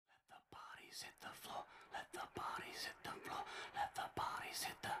bodies hit the floor. Let the bodies hit the floor. Let the bodies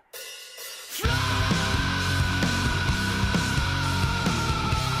hit the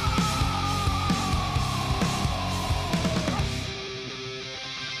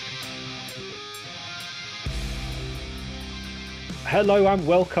Hello and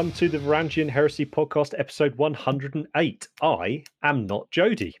welcome to the Varangian Heresy Podcast, episode 108. I am not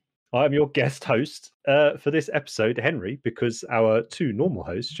Jody. I am your guest host for this episode, Henry, because our two normal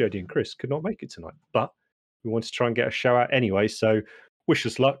hosts, Jody and Chris, could not make it tonight. But we wanted to try and get a show out anyway, so wish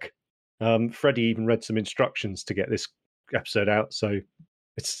us luck. Freddie even read some instructions to get this episode out, so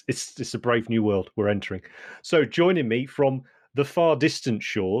it's a brave new world we're entering. So joining me from the far distant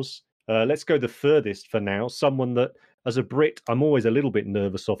shores, let's go the furthest for now, someone that, as a Brit, I'm always a little bit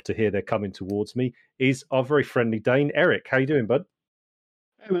nervous of to hear they're coming towards me, is our very friendly Dane, Eric. How you doing, bud?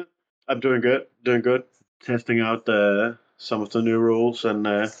 Hey, man. I'm doing good. Testing out some of the new rules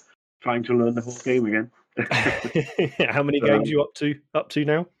and trying to learn the whole game again. How many games you up to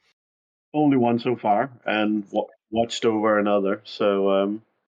now? Only one so far, and watched over another, so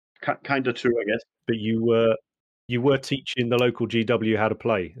kind of two, I guess. But you were teaching the local GW how to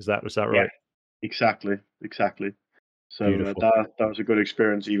play. Was that right? Yeah, exactly. So Beautiful. that was a good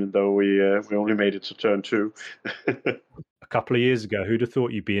experience, even though we only made it to turn 2. A couple of years ago, who'd have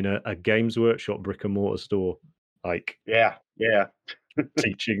thought you'd be in a Games Workshop brick and mortar store, like yeah,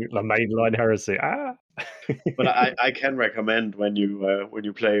 teaching the mainline heresy? But I can recommend when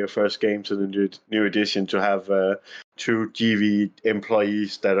you play your first game to the new edition to have 2 GV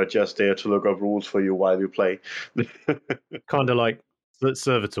employees that are just there to look up rules for you while you play. Kind of like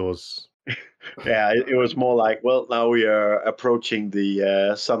servitors. Yeah, it was more like, well, now we are approaching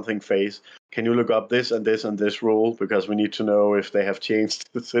the something phase. Can you look up this and this and this rule, because we need to know if they have changed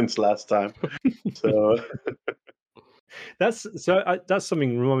since last time. So that's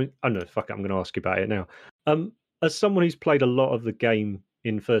something. I don't know. Fuck it, I'm going to ask you about it now. As someone who's played a lot of the game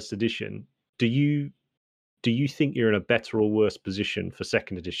in first edition, do you think you're in a better or worse position for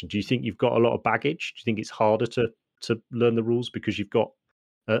second edition? Do you think you've got a lot of baggage? Do you think it's harder to learn the rules because you've got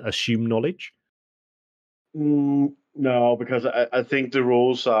assumed knowledge? No, because I think the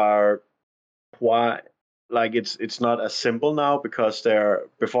rules are quite like it's not as simple now, because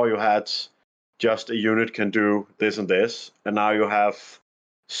before you had just a unit can do this and this, and now you have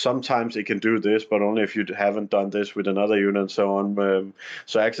sometimes it can do this, but only if you haven't done this with another unit and so on.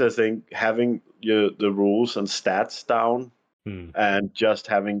 So actually, I think having the rules and stats down, and just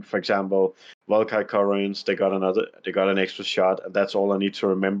having, for example, Volkite Corrians, they got an extra shot, and that's all I need to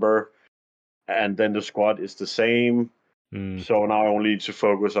remember. And then the squad is the same. So now I only need to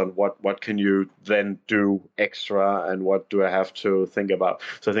focus on what can you then do extra, and what do I have to think about.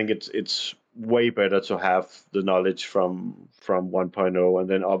 So I think it's way better to have the knowledge from 1.0, and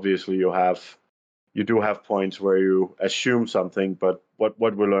then obviously you do have points where you assume something, but what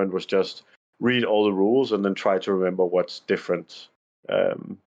we learned was just read all the rules and then try to remember what's different.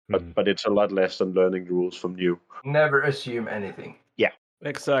 But it's a lot less than learning the rules from new. Never assume anything. Yeah,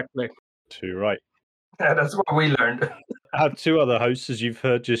 exactly. Too right. Yeah, that's what we learned. I have 2 other hosts, as you've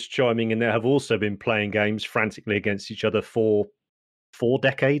heard, just chiming in there, have also been playing games frantically against each other for 4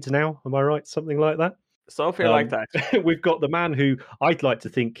 decades now. Am I right? Something like that? Something like that. We've got the man who I'd like to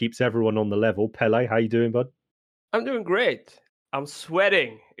think keeps everyone on the level. Pele, how you doing, bud? I'm doing great. I'm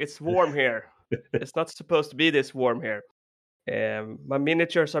sweating. It's warm here. It's not supposed to be this warm here. My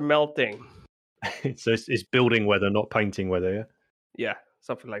miniatures are melting. So it's building weather, not painting weather, yeah? Yeah,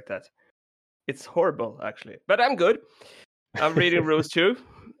 something like that. It's horrible, actually. But I'm good. I'm reading rules too,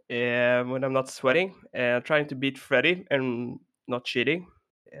 when I'm not sweating, and trying to beat Freddy and not cheating.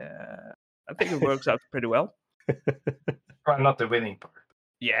 I think it works out pretty well. Well, not the winning part.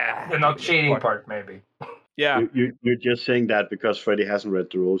 Yeah. The not cheating part, maybe. Yeah. You're just saying that because Freddy hasn't read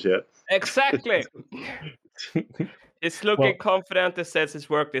the rules yet. Exactly. It's looking confident. It says it's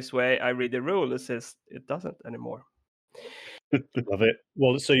worked this way. I read the rule. It says it doesn't anymore. Love it.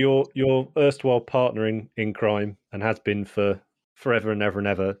 Well, so your erstwhile partner in crime, and has been for forever and ever and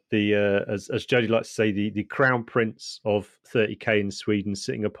ever, the as Jody likes to say, the crown prince of 30k in Sweden,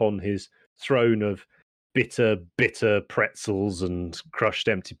 sitting upon his throne of bitter pretzels and crushed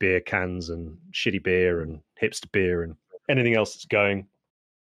empty beer cans and shitty beer and hipster beer and anything else that's going.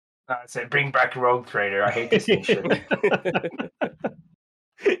 I said, bring back Rogue Trader. I hate this shit.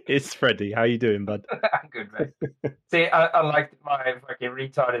 It's Freddie. How you doing, bud? I'm good, man. See, unlike my fucking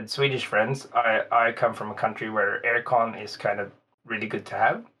retarded Swedish friends, I come from a country where aircon is kind of really good to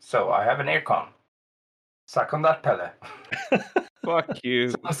have. So I have an aircon. Suck on that, Pelle. Fuck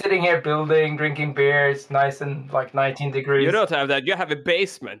you. I'm sitting here building, drinking beer. It's nice and like 19 degrees. You don't have that. You have a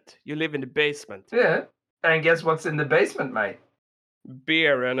basement. You live in the basement. Yeah. And guess what's in the basement, mate?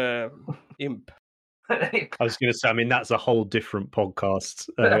 Beer and a imp. I was going to say, I mean, that's a whole different podcast.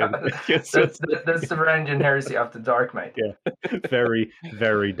 That's the Varangian Heresy After Dark, mate. Yeah. Very,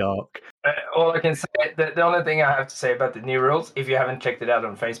 very dark. All I can say, the only thing I have to say about the new rules, if you haven't checked it out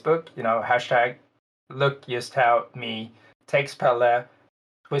on Facebook, hashtag look just how me takes Pelle,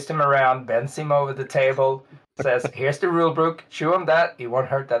 twist him around, bends him over the table, says, here's the rule book, chew on that, it won't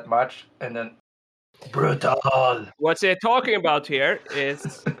hurt that much, and then brutal. What they're talking about here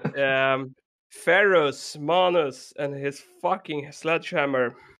is Ferrus Manus and his fucking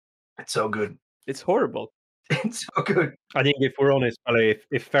sledgehammer. It's so good. It's horrible. It's so good. I think if we're honest, Pele,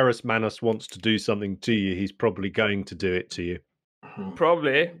 if Ferrus Manus wants to do something to you, he's probably going to do it to you.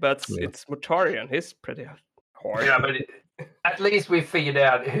 Probably, but Yeah. it's Mortarion. He's pretty hard. Yeah, but at least we figured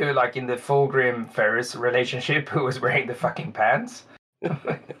out who, like in the Fulgrim Ferris relationship, who was wearing the fucking pants.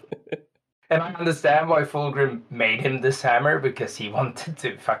 And I understand why Fulgrim made him this hammer, because he wanted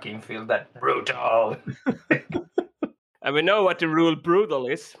to fucking feel that brutal. And we know what the rule brutal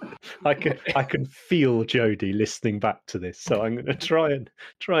is. I can feel Jody listening back to this, so I'm going to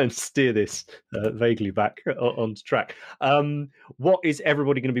try and steer this vaguely back onto track. What is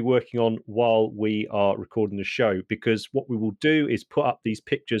everybody going to be working on while we are recording the show? Because what we will do is put up these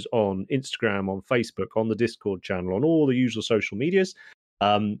pictures on Instagram, on Facebook, on the Discord channel, on all the usual social medias.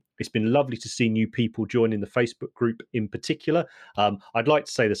 It's been lovely to see new people joining the Facebook group in particular. I'd like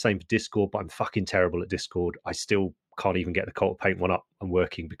to say the same for Discord, but I'm fucking terrible at Discord. I still can't even get the Cult of Paint one up and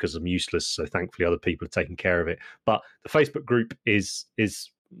working because I'm useless. So thankfully other people are taking care of it. But the Facebook group is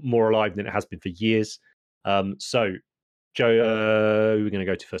more alive than it has been for years. So Joe, who are we going to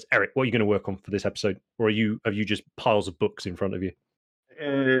go to first? Eric, what are you going to work on for this episode? Or have you just piles of books in front of you?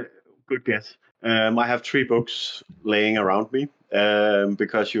 Good guess. I have 3 books laying around me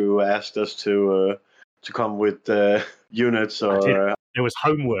because you asked us to come with units or. There was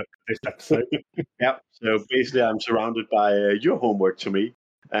homework this episode. Yeah, so basically I'm surrounded by your homework to me,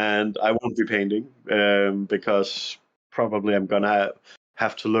 and I won't be painting because probably I'm gonna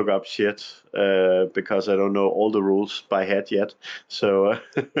have to look up shit because I don't know all the rules by head yet. So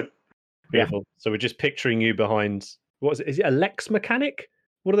Beautiful. So we're just picturing you behind, what is it? Is it a Lex mechanic?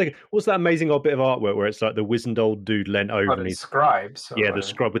 What's that amazing old bit of artwork where it's like the wizened old dude leant over and he's scribes. yeah, the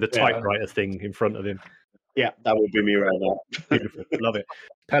scribe with the typewriter thing in front of him. yeah, that would be me right now. Beautiful. Love it.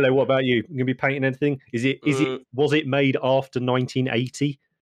 Pele, what about you? You gonna be painting anything? Was it made after 1980?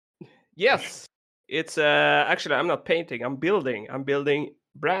 Yes, it's actually I'm not painting. I'm building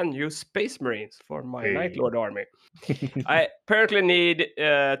brand new Space Marines for my Night Lord army. I apparently need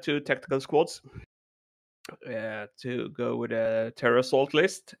 2 tactical squads to go with a terror assault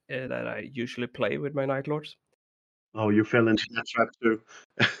list that I usually play with my Night Lords. Oh, you fell into that trap too.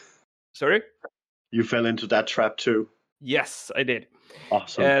 Sorry? You fell into that trap too. Yes, I did.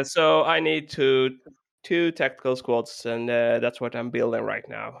 Awesome. So I need two tactical squads, and that's what I'm building right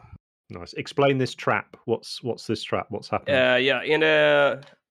now. Nice. Explain this trap. What's this trap? What's happening? Yeah, in the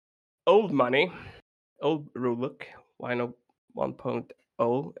old rulebook,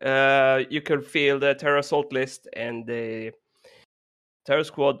 1.0, you could feel the terror assault list, and the terror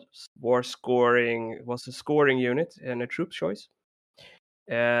squad was a scoring unit and a troop choice.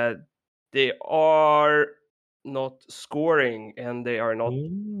 They are not scoring, and they are not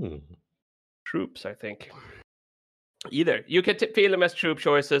troops, I think. Either. You can feel them as troop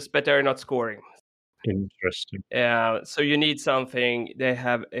choices, but they're not scoring. Interesting. So you need something. They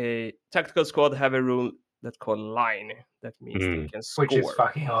have a tactical squad have a rule that's called line. That means they can score. Which is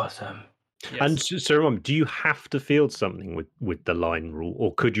fucking awesome. Yes. And so remember, do you have to field something with the line rule,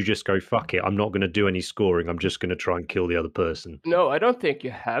 or could you just go, fuck it, I'm not going to do any scoring, I'm just going to try and kill the other person? No, I don't think you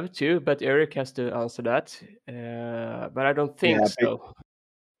have to, but Eric has to answer that. But I don't think so.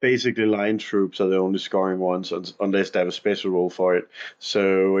 Basically, line troops are the only scoring ones unless they have a special rule for it.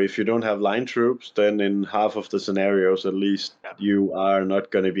 So if you don't have line troops, then in half of the scenarios at least, you are not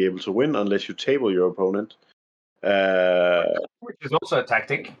going to be able to win unless you table your opponent. Which is also a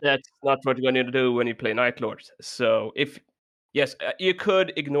tactic. That's not what you're going to do when you play Night Lords. So you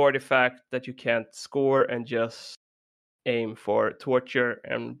could ignore the fact that you can't score and just aim for torture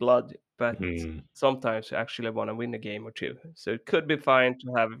and blood, but sometimes you actually want to win a game or two. So it could be fine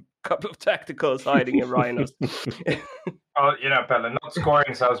to have a couple of tacticals hiding in rhinos. Oh, Pelle, not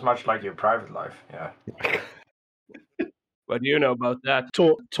scoring sounds much like your private life. Yeah. What do you know about that?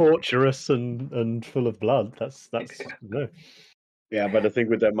 Torturous and full of blood. That's no. Yeah, but I think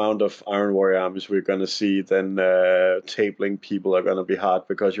with the amount of Iron Warrior armies we're gonna see, then tabling people are gonna be hard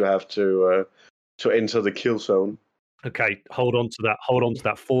because you have to enter the kill zone. Okay, hold on to that. Hold on to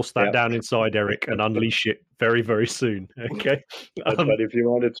that. Force that Yeah. down inside Eric and unleash it very, very soon. Okay. But if you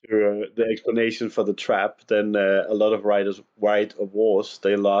wanted to the explanation for the trap, then a lot of Right of Wars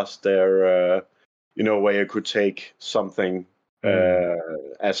they lost their where you could take something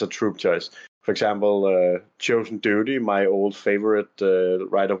as a troop choice. For example, Chosen Duty, my old favorite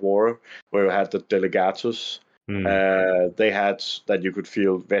Right of War, where you had the Delegatus. They had that you could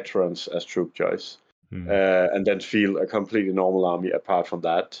field veterans as troop choice, and then field a completely normal army apart from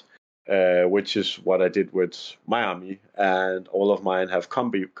that, which is what I did with my army. And all of mine have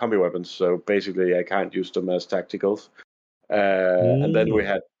combi weapons, so basically I can't use them as tacticals. And then we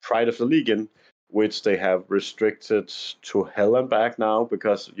had Pride of the Legion, which they have restricted to hell and back now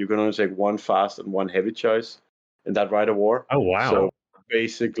because you can only take one fast and one heavy choice in that Right of War. Oh, wow. So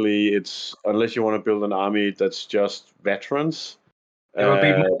basically, it's unless you want to build an army that's just veterans. It will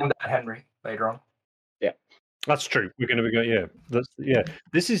be more than that, Henry, later on. Yeah, that's true. We're going to be going. Yeah.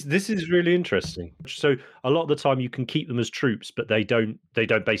 This is really interesting. So a lot of the time you can keep them as troops, but they don't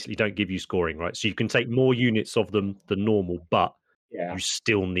basically don't give you scoring, right? So you can take more units of them than normal, but you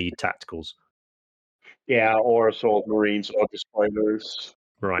still need tacticals. Yeah, or assault marines or destroyers,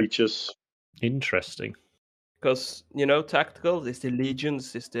 right? Leeches. Interesting. Because tactical is the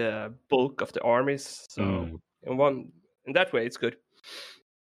legions, is the bulk of the armies. So in that way, it's good.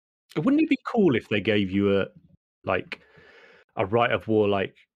 Wouldn't it be cool if they gave you a Right of War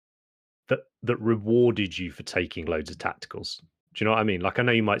that rewarded you for taking loads of tacticals? Do you know what I mean? Like, I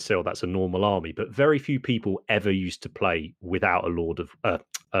know you might say, "Oh, that's a normal army," but very few people ever used to play without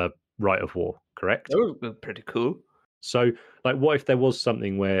a Right of War. Correct? That would be pretty cool. So, what if there was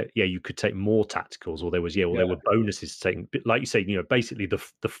something where, you could take more tacticals, or there was, there were bonuses to take, like you say, basically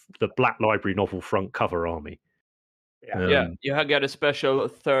the Black Library novel front cover army. You have got a special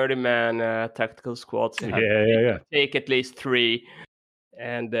 30-man tactical squad. So take at least 3,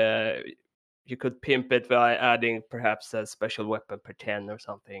 and you could pimp it by adding perhaps a special weapon per 10 or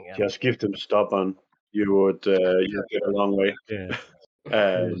something. Just give them stubborn. You would get a long way. Yeah.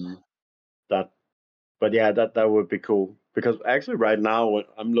 That would be cool, because actually right now when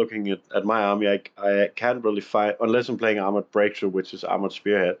I'm looking at my army, I can't really find, unless I'm playing Armored Breakthrough, which is Armored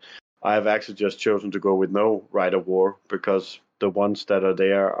Spearhead. I have actually just chosen to go with no Right of War, because the ones that are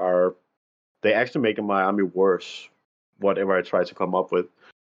there they actually make my army worse, whatever I try to come up with,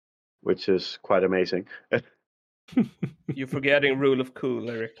 which is quite amazing. You're forgetting Rule of Cool,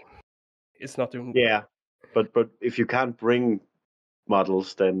 Eric. It's not doing. Yeah, but if you can't bring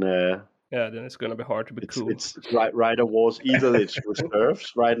models, then then it's gonna be hard to be cool. It's Right of Wars. Either it's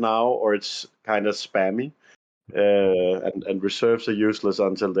reserves right now, or it's kind of spammy. And reserves are useless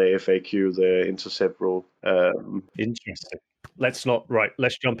until they FAQ the intercept rule. Interesting. Let's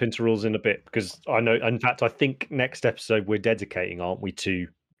jump into rules in a bit, because I know, in fact, I think next episode we're dedicating, aren't we, to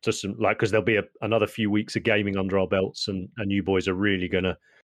some, because there'll be another few weeks of gaming under our belts, and you boys are really going to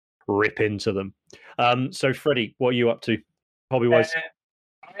rip into them. So, Freddie, what are you up to, hobby-wise?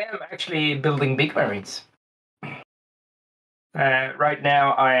 I am actually building big marines. Right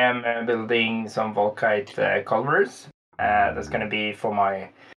now, I am building some Volkite Culverers. That's going to be for my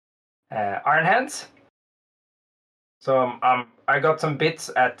Iron Hands. So I got some bits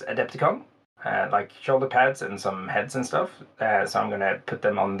at Adepticon, like shoulder pads and some heads and stuff. So I'm going to put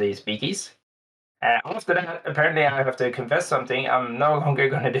them on these beakies. After that, apparently I have to confess something. I'm no longer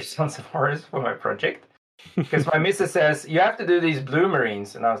going to do Sons of Horus for my project. Because my missus says, you have to do these Blue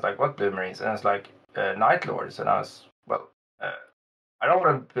Marines. And I was like, what Blue Marines? And I was like, Night Lords. And I was, I don't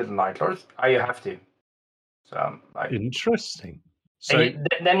want to build Night Lords. You have to. So I'm like, interesting. So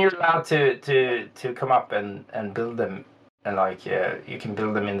then you're allowed to come up and build them, and you can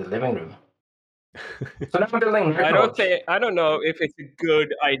build them in the living room. So now I'm building Night Lords. I don't know if it's a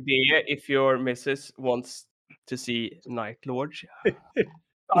good idea if your missus wants to see Night Lords.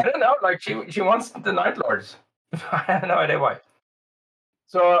 I don't know. Like she wants the Night Lords. I have no idea why.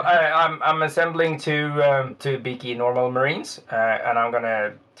 So I'm assembling two beaky normal Marines, and I'm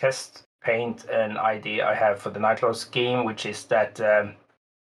gonna test paint an idea I have for the Night Lord scheme, which is that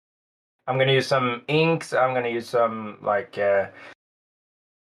I'm gonna use some inks. I'm gonna use some I'm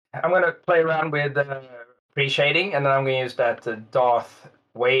gonna play around with pre-shading, and then I'm gonna use that Darth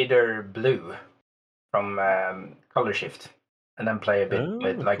Vader blue from Color Shift, and then play a bit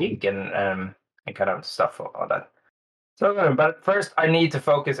with cool. Ink and kind of stuff on that. So, but first I need to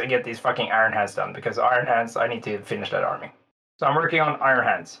focus and get these fucking Iron Hands done, because Iron Hands, I need to finish that army. So I'm working on Iron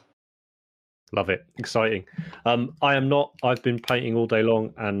Hands. Love it. Exciting. I am not. I've been painting all day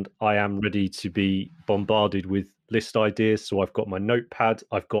long and I am ready to be bombarded with list ideas. So I've got my notepad.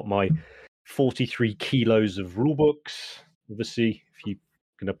 I've got my 43 kilos of rule books. Obviously, if you're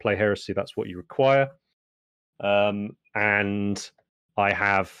going to play Heresy, that's what you require. And I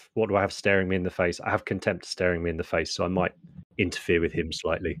have, what do I have staring me in the face? I have Contempt staring me in the face. So I might interfere with him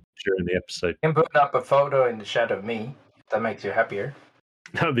slightly during the episode. You can put up a photo in the chat of me. That makes you happier.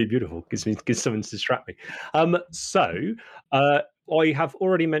 That would be beautiful. Gives someone to distract me. I have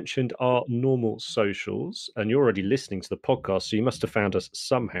already mentioned our normal socials, and you're already listening to the podcast, so you must have found us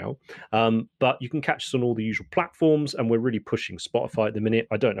somehow. But you can catch us on all the usual platforms, and we're really pushing Spotify at the minute.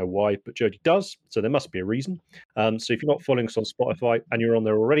 I don't know why, but Jody does, so there must be a reason. So if you're not following us on Spotify and you're on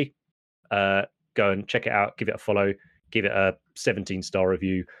there already, go and check it out, give it a follow, give it a 17-star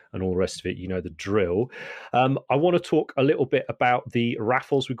review and all the rest of it. You know the drill. I want to talk a little bit about the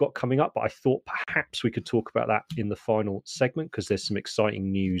raffles we've got coming up, but I thought perhaps we could talk about that in the final segment because there's some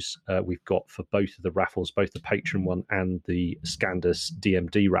exciting news we've got for both of the raffles, both the Patreon one and the Scandus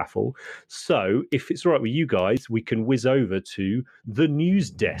DMD raffle. So if it's all right with you guys, we can whiz over to the news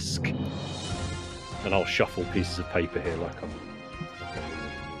desk. And I'll shuffle pieces of paper here like I'm...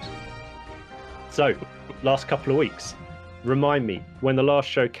 So, last couple of weeks, remind me, when the last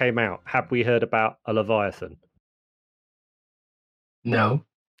show came out, have we heard about a Leviathan? No.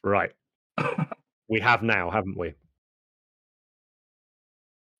 Right. We have now, haven't we?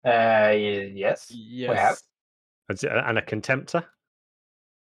 Yes. Yes. We have. And a Contemptor?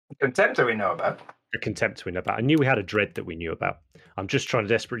 Contemptor we know about. A Contemptor we know about. I knew we had a Dread that we knew about. I'm just trying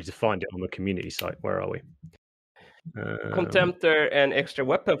desperately to find it on the community site. Where are we? Contemptor and extra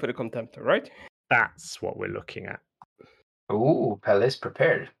weapon for the Contemptor, right? That's what we're looking at. Ooh, Pelle is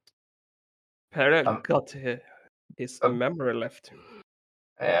prepared. Perel got his memory left.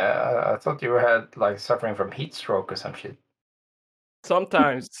 I thought you had like suffering from heat stroke or some shit.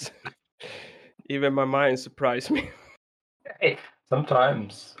 Sometimes, even my mind surprised me. Hey,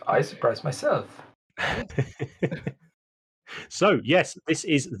 sometimes I surprise myself. So, yes, this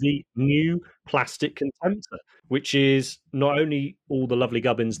is the new plastic Contemptor, which is not only all the lovely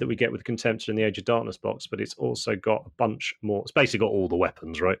gubbins that we get with Contemptor in the Age of Darkness box, but it's also got a bunch more. It's basically got all the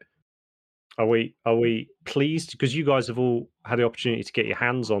weapons, right? Are we pleased? Because you guys have all had the opportunity to get your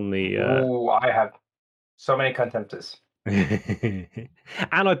hands on the... Oh, I have so many Contemptors. And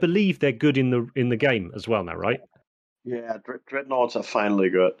I believe they're good in the game as well now, right? Yeah, Dreadnoughts are finally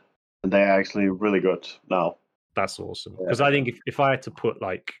good. And they're actually really good now. That's awesome. Because I think if I had to put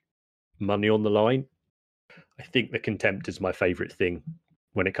like money on the line, I think the Contempt is my favorite thing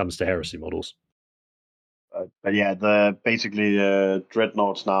when it comes to Heresy models. But yeah, basically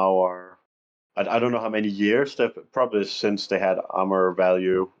Dreadnoughts now are, I don't know how many years, probably since they had armor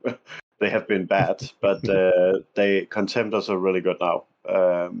value, they have been bad, but Contemptors are really good now.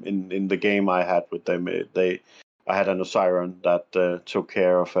 In the game I had with them, I had an Osiron that took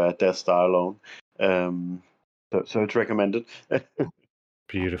care of Death Star alone. So it's recommended.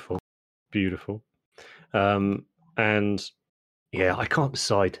 Beautiful. And yeah, I can't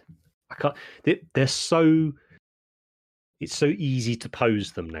decide. They're so... It's so easy to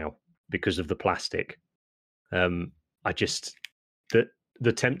pose them now because of the plastic. I just...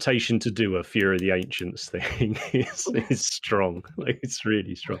 The temptation to do a Fury of the Ancients thing is strong. Like, it's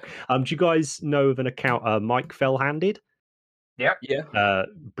really strong. Do you guys know of an account, Mike Fellhanded? Yeah.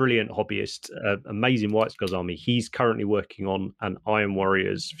 Brilliant hobbyist, amazing White Scars army. He's currently working on an Iron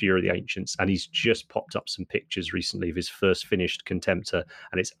Warriors Fury of the Ancients, and he's just popped up some pictures recently of his first finished Contemptor,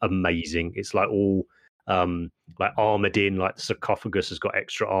 and it's amazing. It's like all like armored in, like the sarcophagus has got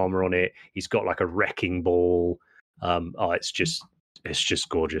extra armor on it. He's got like a wrecking ball. It's just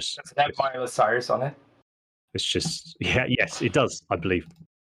gorgeous. Does it have Miley Cyrus on it? It's just yes, it does. I believe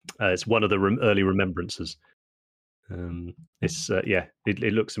it's one of the early remembrances.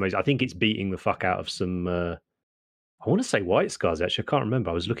 It looks amazing. I think it's beating the fuck out of some. I want to say White Scars. Actually, I can't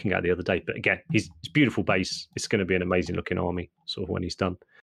remember. I was looking at it the other day. But again, it's beautiful base. It's going to be an amazing looking army, sort of when he's done.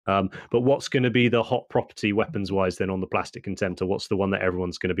 But what's going to be the hot property weapons wise then on the plastic Contemptor? What's the one that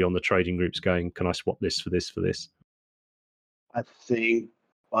everyone's going to be on the trading groups going? Can I swap this for this for this?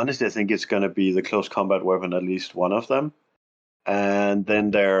 Honestly, I think it's going to be the close combat weapon, at least one of them. And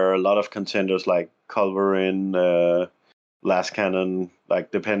then there are a lot of contenders like Culverin, Last Cannon,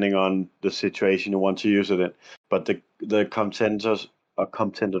 like depending on the situation you want to use it in. But the contenders are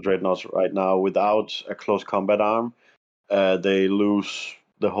Contender Dreadnoughts right now without a close combat arm. They lose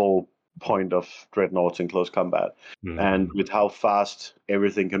the whole point of Dreadnoughts in close combat. And with how fast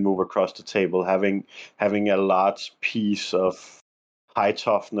everything can move across the table, having a large piece of high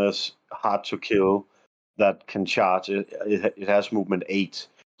toughness, hard to kill, that can charge. It has movement 8.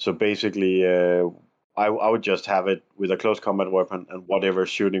 So basically, I would just have it with a close combat weapon and whatever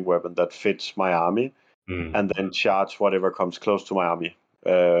shooting weapon that fits my army, and then charge whatever comes close to my army,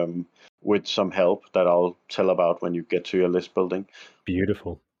 with some help that I'll tell about when you get to your list building.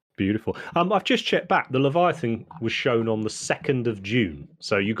 Beautiful. Beautiful. I've just checked back. The Leviathan was shown on the 2nd of June.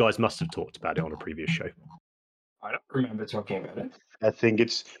 So you guys must have talked about it on a previous show. I don't remember talking about it. I think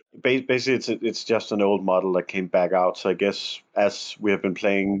it's basically it's just an old model that came back out. So I guess as we have been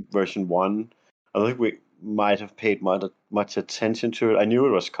playing version 1, I don't think we might have paid much attention to it. I knew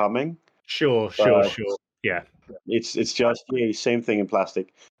it was coming. Sure. Yeah. It's just the same thing in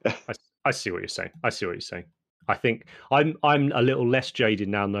plastic. I see what you're saying. I think I'm a little less jaded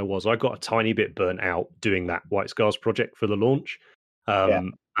now than I was. I got a tiny bit burnt out doing that White Scars project for the launch.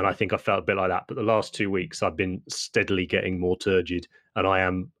 And I think I felt a bit like that. But the last 2 weeks, I've been steadily getting more turgid, and I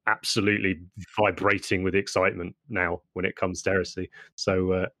am absolutely vibrating with excitement now when it comes to Heresy.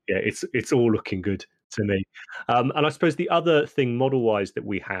 So it's all looking good to me. And I suppose the other thing model-wise that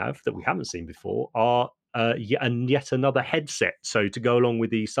we haven't seen before are yet another headset. So to go along with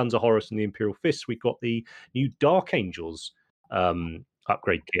the Sons of Horus and the Imperial Fists, we've got the new Dark Angels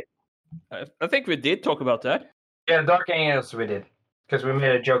upgrade kit. I think we did talk about that. Yeah, Dark Angels we did, because we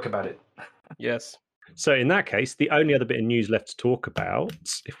made a joke about it. Yes. So in that case, the only other bit of news left to talk about,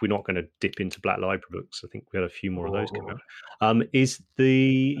 if we're not going to dip into Black Library books, I think we had a few more of those come out, is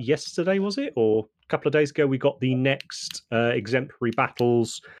the yesterday, was it? Or a couple of days ago, we got the next Exemplary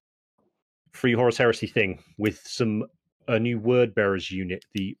Battles Free Horus Heresy thing with a new word bearers unit,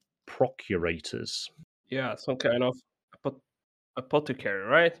 the Procurators. Yeah, some kind of apothecary,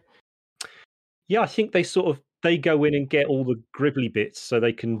 right? Yeah, I think they go in and get all the gribbly bits so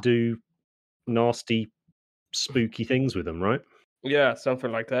they can do nasty, spooky things with them, right? Yeah,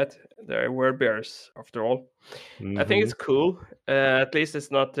 something like that. They're word bearers, after all. I think it's cool. At least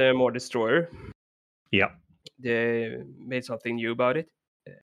it's not more Destroyer. Yeah. They made something new about it.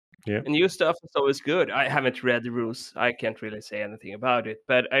 Yeah. And new stuff is always good. I haven't read the rules. I can't really say anything about it.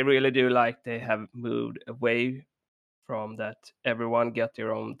 But I really do like they have moved away from that everyone get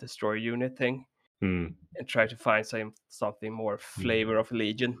their own Destroyer unit thing. And try to find something more flavor of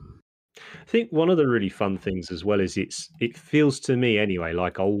Legion. I think one of the really fun things as well is it feels to me anyway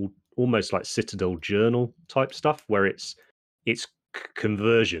like almost like Citadel Journal type stuff where it's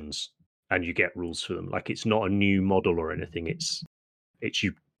conversions and you get rules for them. Like it's not a new model or anything. It's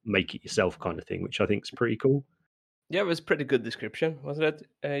you make it yourself kind of thing, which I think is pretty cool. Yeah, it was a pretty good description, wasn't it?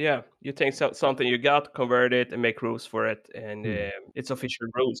 Yeah, you take something you got, convert it, and make rules for it, and it's official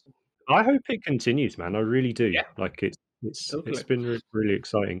rules. I hope it continues, man. I really do. Yeah. Like it's been really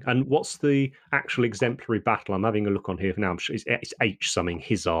exciting. And what's the actual exemplary battle? I'm having a look on here now. I'm sure it's H something,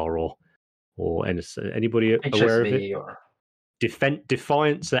 Hizar or anybody HSV aware of it? Or...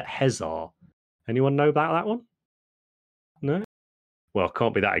 Defiance at Hezar. Anyone know about that one? No? Well, it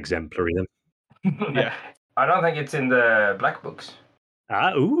can't be that exemplary then. Yeah. I don't think it's in the Black Books.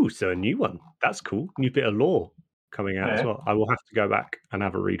 So a new one. That's cool. New bit of lore coming out as well. I will have to go back and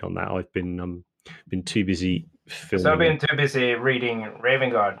have a read on that. I've been too busy filming. So I've been too busy reading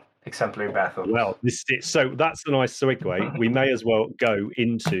Raven Guard Exemplary Battle. Well, so that's a nice segue. We may as well go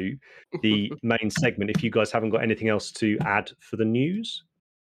into the main segment if you guys haven't got anything else to add for the news.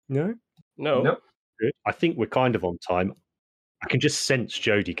 No? No. Good. I think we're kind of on time. I can just sense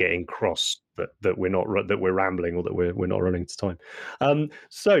Jody getting cross that we're rambling or that we're not running to time.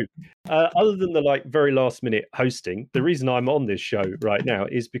 So other than the very last minute hosting, the reason I'm on this show right now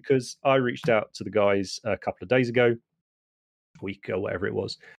is because I reached out to the guys a couple of days ago, a week or whatever it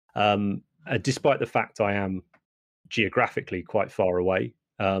was. Despite the fact I am geographically quite far away,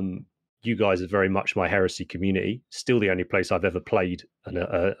 you guys are very much my Heresy community. Still the only place I've ever played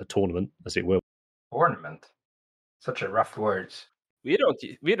a tournament, as it will. Tournament. Such a rough words. We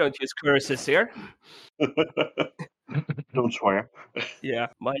don't use curses here. Don't swear. Yeah,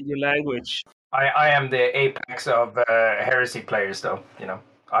 mind your language. I am the apex of Heresy players, though. You know,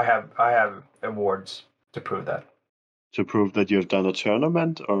 I have awards to prove that. To prove that you've done a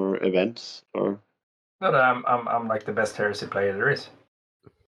tournament or events or. No, I'm like the best Heresy player there is.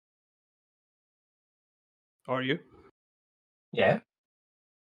 Are you? Yeah.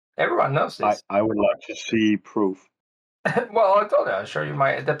 Everyone knows this. I would like to see proof. Well, I told you, I'll show you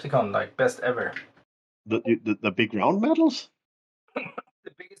my Adepticon, best ever. The big round medals?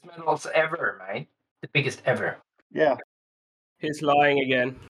 The biggest medals ever, mate. The biggest ever. Yeah. He's lying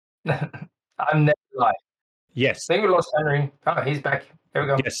again. I'm never lying. Yes. I think we lost Henry. Oh, he's back. Here we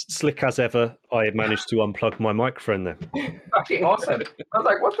go. Yes, slick as ever, I managed to unplug my microphone there. Fucking awesome. I was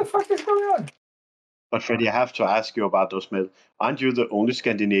like, what the fuck is going on? But Freddie, I have to ask you about those myths. Aren't you the only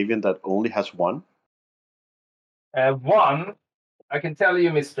Scandinavian that only has one? One, I can tell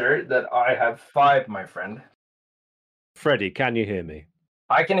you, mister, that I have 5, my friend. Freddie, can you hear me?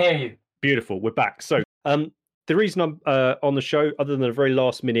 I can hear you. Beautiful, we're back. So, the reason I'm on the show, other than a very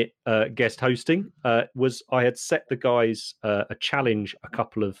last minute guest hosting, was I had set the guys a challenge a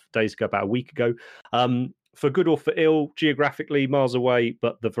couple of days ago, about a week ago. For good or for ill, geographically miles away,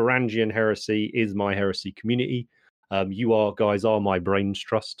 but the Varangian heresy is my heresy community. You guys are my brains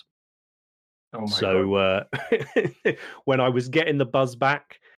trust. Oh my God. So when I was getting the buzz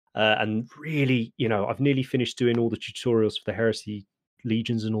back, and really, I've nearly finished doing all the tutorials for the heresy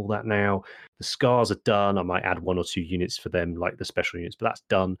legions and all that now. The scars are done. I might add 1 or 2 units for them, like the special units, but that's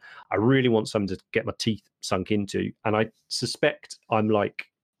done. I really want something to get my teeth sunk into, and I suspect I'm like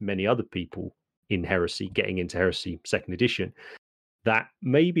many other people in heresy, getting into heresy 2nd edition, that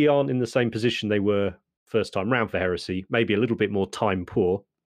maybe aren't in the same position they were first time round for heresy, maybe a little bit more time poor.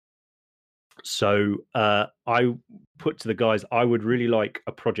 So I put to the guys, I would really like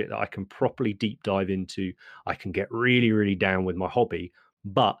a project that I can properly deep dive into. I can get really, really down with my hobby,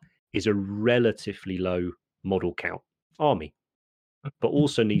 but is a relatively low model count army, but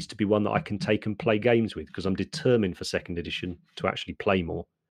also needs to be one that I can take and play games with, because I'm determined for 2nd edition to actually play more.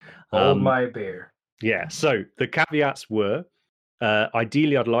 Hold my beer. Yeah, so the caveats were,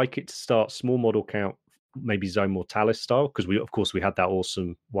 ideally I'd like it to start small model count, maybe Zone Mortalis style, because we had that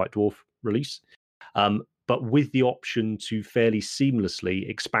awesome White Dwarf release, but with the option to fairly seamlessly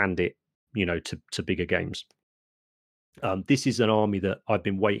expand it, to bigger games. This is an army that I've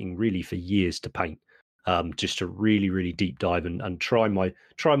been waiting really for years to paint, just to really, really deep dive and try my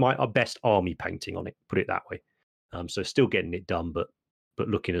best army painting on it, put it that way. So still getting it done, but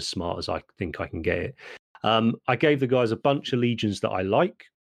looking as smart as I think I can get it. I gave the guys a bunch of legions that I like,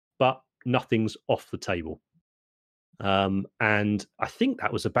 but nothing's off the table. And I think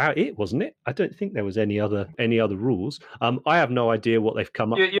that was about it, wasn't it? I don't think there was any other rules. I have no idea what they've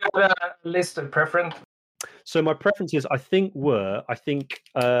come up. You have a list of preference? So my preferences, I think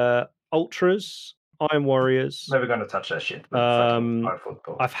Ultras, Iron Warriors. Never going to touch that shit.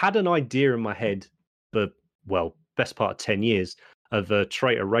 I've had an idea in my head for, best part of 10 years of a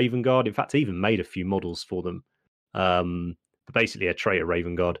Traitor Raven Guard. In fact, I even made a few models for them. But basically a Traitor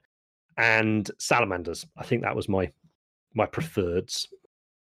Raven Guard and Salamanders. I think that was my preferreds.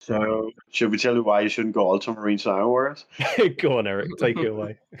 So, should we tell you why you shouldn't go Ultramarines and Iron Warriors? Go on, Eric. Take it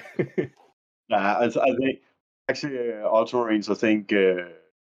away. I think actually Ultramarines.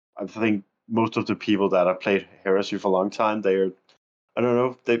 I think most of the people that have played Heresy for a long time, they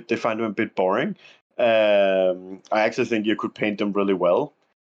find them a bit boring. I actually think you could paint them really well.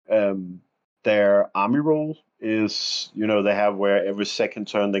 Their army roll is, they have where every second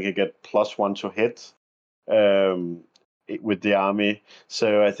turn they can get +1 to hit with the army.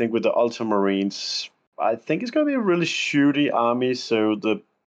 So I think with the Ultramarines, I think it's going to be a really shooty army. So the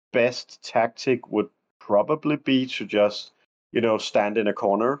best tactic would probably be to just, stand in a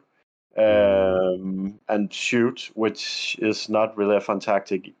corner and shoot, which is not really a fun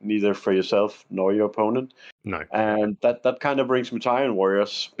tactic, neither for yourself nor your opponent. No. And that kind of brings me to Iron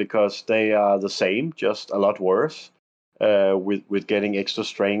Warriors, because they are the same, just a lot worse, with getting extra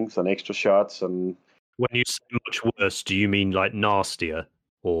strength and extra shots. And when you say much worse, do you mean like nastier?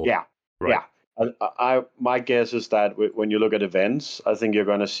 Or yeah, right. Yeah. My guess is that when you look at events, I think you're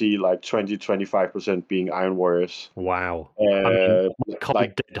going to see like 20-25% being Iron Warriors. Wow. My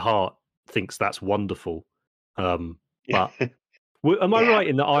cold dead heart thinks that's wonderful. But am I right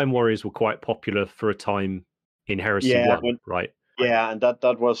in that Iron Warriors were quite popular for a time in Heresy 1, right? Yeah, and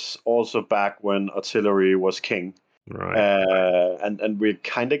that was also back when artillery was king. Right. And we're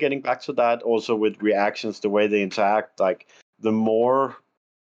kind of getting back to that also with reactions, the way they interact. Like the more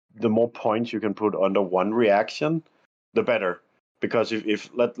points you can put under one reaction, the better. Because if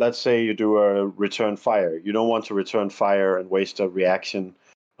let's say you do a return fire, you don't want to return fire and waste a reaction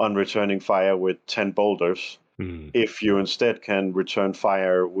on returning fire with 10 boulders. If you instead can return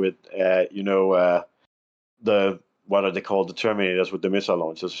fire with the what are they called, the Terminators with the missile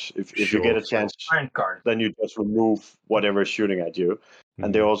launchers. If you get a chance, then you just remove whatever is shooting at you.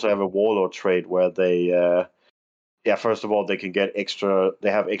 And they also have a Warlord trait where they first of all, they can get they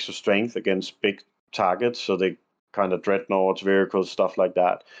have extra strength against big targets, so they kind of dreadnoughts, vehicles, stuff like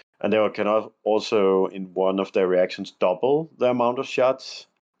that. And they can also, in one of their reactions, double the amount of shots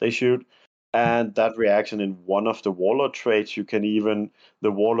they shoot. And that reaction in one of the Warlord traits, the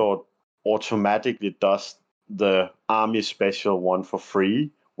Warlord automatically does the army special one for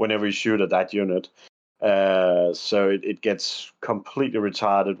free whenever you shoot at that unit. So it gets completely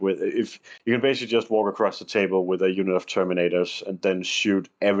retarded with if you can basically just walk across the table with a unit of Terminators and then shoot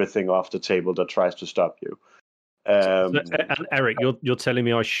everything off the table that tries to stop you. And Eric, you're telling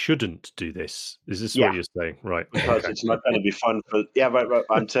me I shouldn't do this? Is this what you're saying? Right? Because it's not going to be fun for but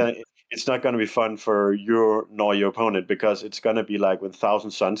I'm telling you, it's not going to be fun for you nor your opponent because it's going to be like when Thousand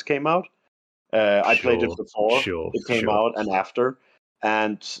Suns came out. I played it before it came out and after,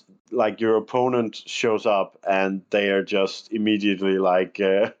 and like your opponent shows up and they are just immediately like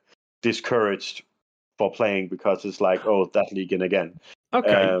discouraged for playing because it's like, oh, that league in again.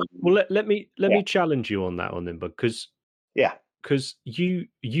 Okay. Well, let me challenge you on that one then, because you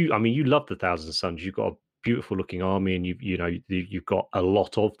I mean, you love the Thousand Suns. You've got a beautiful looking army, and you've got a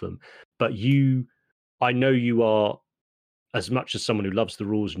lot of them. But I know you are, as much as someone who loves the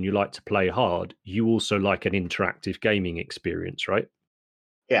rules and you like to play hard, you also like an interactive gaming experience, right?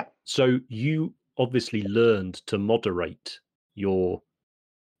 Yeah. So you obviously learned to moderate your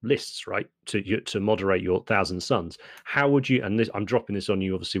lists, right? To moderate your Thousand Suns. How would you? And this, I'm dropping this on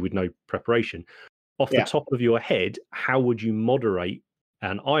you, obviously, with no preparation. Off the top of your head, how would you moderate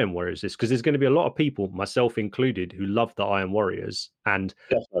an Iron Warriors list? Because there's going to be a lot of people, myself included, who love the Iron Warriors, and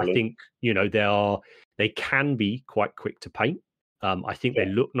I think they can be quite quick to paint. I think they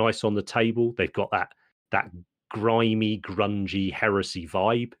look nice on the table. They've got that grimy, grungy heresy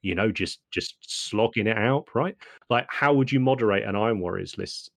vibe, just slogging it out, right? Like, how would you moderate an Iron Warriors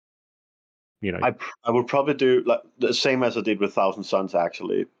list? I would probably do like the same as I did with Thousand Suns,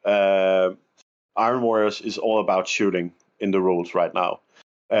 actually. Iron Warriors is all about shooting in the rules right now.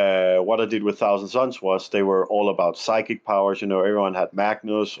 What I did with Thousand Suns was they were all about psychic powers. Everyone had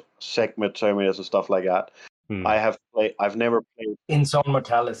Magnus, Sekhmet, Terminus, and stuff like that. I've never played In Zone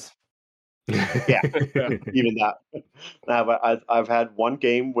Mortalis. Yeah, even that. Now, but I've had one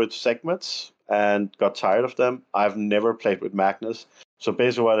game with Sekhmets and got tired of them. I've never played with Magnus. So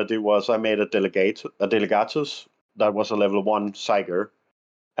basically what I did was I made a Delegatus that was a level 1 Psyker.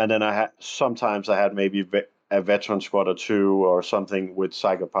 And then sometimes I had maybe a veteran squad or 2 or something with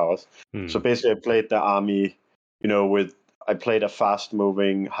Psyker powers. So basically I played the army, I played a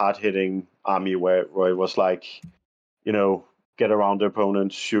fast-moving, hard-hitting army where it was like, get around the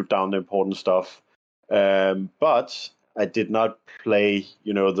opponent, shoot down the important stuff. But I did not play,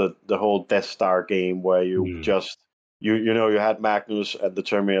 the whole Death Star game where you just, you had Magnus and the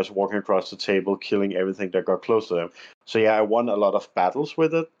Terminators walking across the table, killing everything that got close to them. So yeah, I won a lot of battles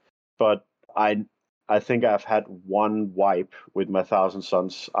with it, but I think I've had one wipe with my Thousand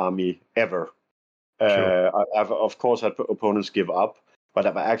Suns army ever. Sure. I've of course had opponents give up, but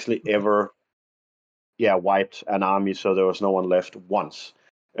I've actually ever wiped an army so there was no one left once,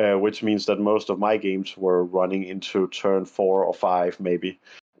 which means that most of my games were running into turn 4 or 5 maybe,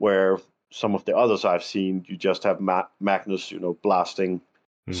 where some of the others I've seen, you just have Magnus, blasting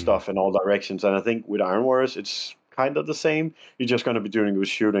stuff in all directions. And I think with Iron Warriors, it's kind of the same. You're just going to be doing it with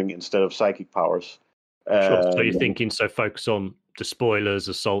shooting instead of psychic powers. Sure. So you're thinking, focus on despoilers,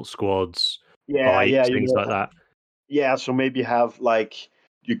 assault squads, things like that. Yeah, so maybe have like,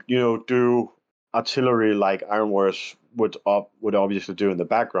 do artillery like Iron Warriors would obviously do in the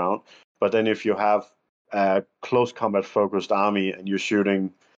background. But then if you have a close combat focused army and you're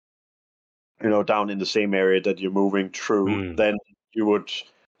shooting, down in the same area that you're moving through, then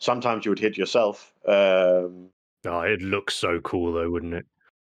sometimes you would hit yourself. It looks so cool though, wouldn't it?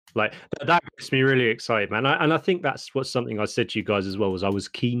 Like, that gets me really excited, man. And I think that's something I said to you guys as well, was I was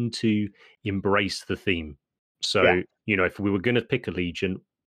keen to embrace the theme. So, if we were going to pick a legion,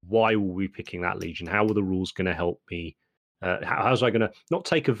 why were we picking that legion? How were the rules going to help me? How was I going to not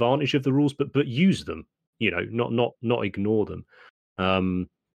take advantage of the rules, but use them? Not ignore them. And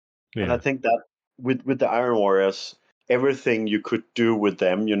I think that with the Iron Warriors, everything you could do with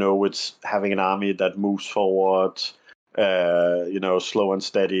them, with having an army that moves forward, slow and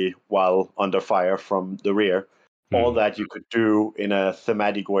steady while under fire from the rear, all that you could do in a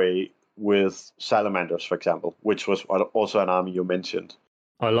thematic way with Salamanders, for example, which was also an army you mentioned.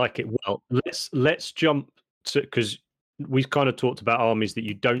 I like it. Well, let's jump to, because we've kind of talked about armies that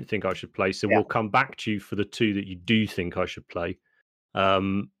you don't think I should play, so we'll come back to you for the 2 that you do think I should play,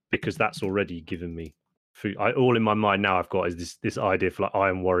 because that's already given me food. All in my mind now I've got is this idea for like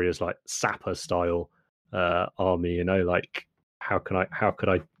Iron Warriors, like Sapper style army. Like how could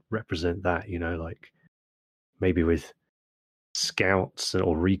I represent that? Like maybe with scouts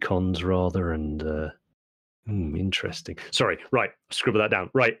or recons rather, and interesting. Sorry, right, scribble that down.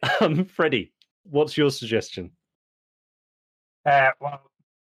 Right, Freddie, what's your suggestion? Well,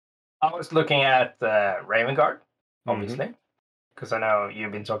 I was looking at Raven Guard, Mm-hmm. obviously, because I know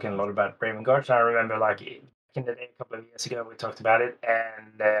you've been talking a lot about Raven Guard. So I remember, like in the day, a couple of years ago, we talked about it,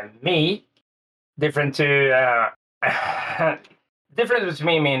 and me, different to different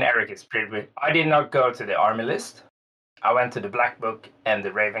between me and Eric is pretty big. I did not go to the army list. I went to the Black Book and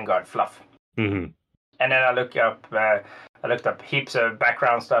the Raven Guard fluff, Mm-hmm. and then I looked up heaps of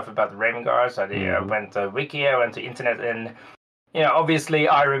background stuff about the Raven Guards. I Mhm. went to Wiki, I went to internet, and obviously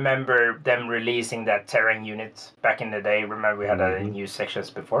I remember them releasing that Terran unit back in the day. Remember we had Mhm. news sections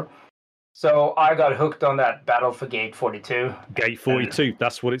before. So I got hooked on that Battle for Gate 42. Gate 42.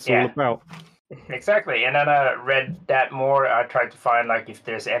 That's what it's Yeah. all about. Exactly, and then I read that more. I tried to find like if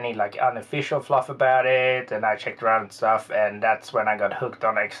there's any like unofficial fluff about it, and I checked around and stuff, and that's when I got hooked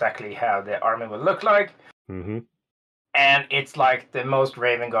on exactly how the army will look like. Mm-hmm. And it's like the most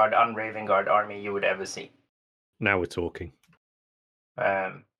Raven Guard, un-Raven Guard army you would ever see. Now we're talking.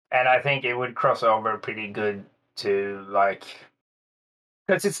 And I think it would cross over pretty good to like,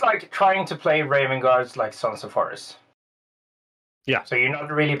 because it's like trying to play Raven Guards like Sons of Horus. Yeah. So you're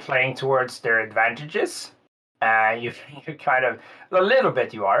not really playing towards their advantages. You kind of a little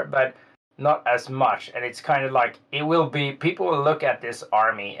bit you are, but not as much. And it's kind of like it will be. People will look at this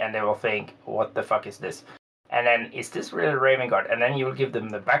army and they will think, "What the fuck is this?" And then is this really Raven Guard? And then you will give them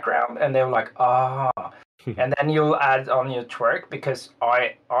the background, and they're like, "Ah." And then you'll add on your twerk, because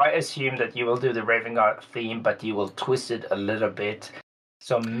I assume that you will do the Raven Guard theme, but you will twist it a little bit.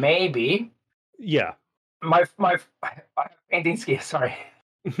 So maybe Yeah. my I have painting skills. Sorry.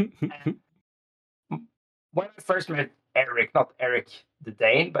 When I first met Eric, not Eric the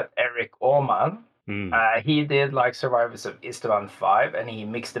Dane, but Eric Allman, Mm. he did like Survivors of Istvan 5, and he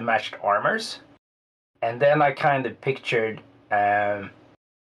mixed and matched armors. And then I kind of pictured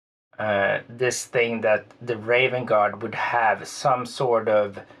this thing that the Raven Guard would have some sort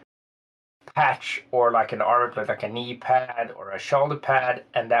of patch or like an armor plate, like a knee pad or a shoulder pad,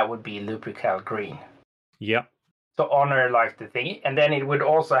 and that would be Lupercal green. Yeah. To honor like the thingy. And then it would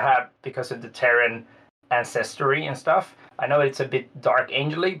also have, because of the Terran ancestry and stuff, I know it's a bit dark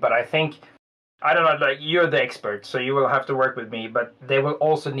angel-y, but I think, I don't know, like you're the expert, so you will have to work with me, but they will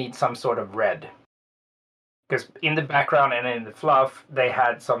also need some sort of red. Because in the background and in the fluff, they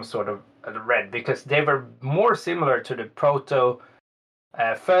had some sort of red, because they were more similar to the proto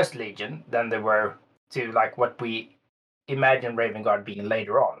First Legion than they were to like what we imagine Raven Guard being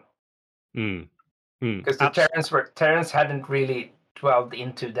later on. Mm. Mm. Because the Terrans hadn't really dwelled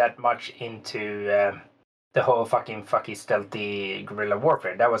into that much into the whole fucking stealthy guerrilla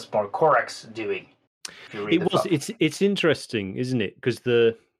warfare. That was more Korax doing. It was. It's interesting, isn't it? Because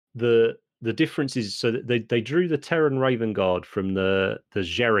the difference is, so that they drew the Terran Raven Guard from the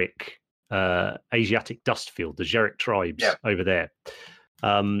Xeric Asiatic dust field, the Xeric tribes over there,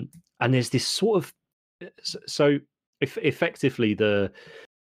 and there's this sort of effectively the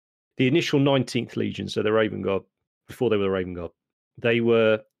initial 19th Legion, so the Raven Guard, before they were the Raven Guard, they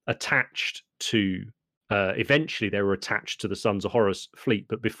were attached to. Eventually, they were attached to the Sons of Horus fleet,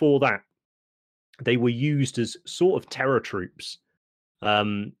 but before that, they were used as sort of terror troops.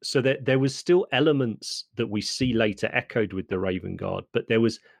 So that there was still elements that we see later echoed with the Raven Guard, but there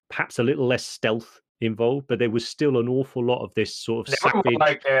was perhaps a little less stealth involved. But there was still an awful lot of this sort of savage. They were more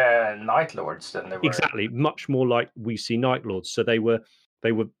like Night Lords than they were. Exactly, much more like we see Night Lords. So they were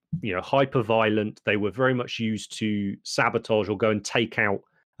hyper violent. They were very much used to sabotage or go and take out.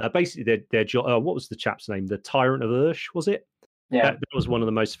 Basically, their job. What was the chap's name? The Tyrant of Ursh, was it? Yeah, that was one of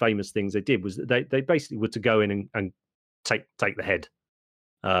the most famous things they did. Was that they basically were to go in and take the head.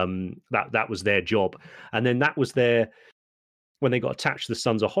 That was their job, and then that was when they got attached to the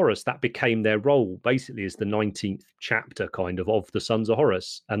Sons of Horus, that became their role basically as the 19th chapter kind of the Sons of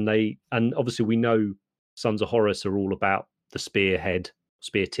Horus. And obviously we know Sons of Horus are all about the spearhead,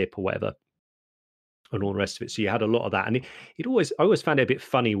 spear tip or whatever, and all the rest of it. So you had a lot of that, and I always found it a bit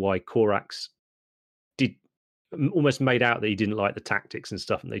funny why Korax did almost made out that he didn't like the tactics and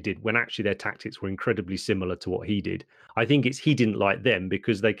stuff, and they did, when actually their tactics were incredibly similar to what he did. I think he didn't like them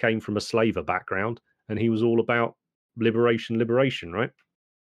because they came from a slaver background, and he was all about liberation, right?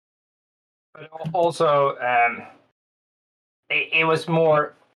 But also, it was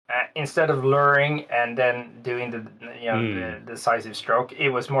more instead of luring and then doing the decisive stroke, it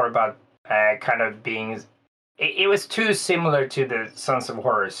was more about kind of being. It was too similar to the Sons of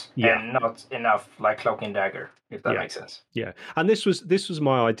Horus, and not enough like Cloak and Dagger, if that makes sense. Yeah, and this was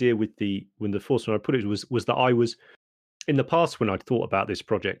my idea with when the Force, when I put it, was that I was, in the past when I'd thought about this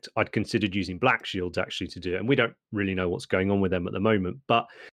project, I'd considered using Black Shields actually to do it, and we don't really know what's going on with them at the moment. But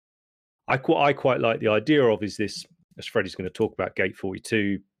I quite like the idea of is this, as Freddie's going to talk about, Gate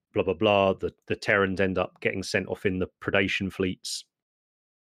 42. blah blah blah. The Terrans end up getting sent off in the predation fleets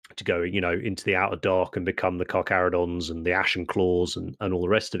to go, into the outer dark and become the Carcharodons and the Ashen Claws and all the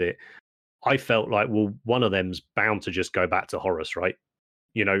rest of it. I felt like, well, one of them's bound to just go back to Horus, right?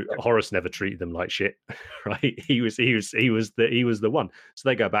 Horus never treated them like shit, right? He was the one. So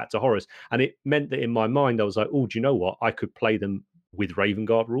they go back to Horus, and it meant that in my mind I was like, oh, do you know what? I could play them with Raven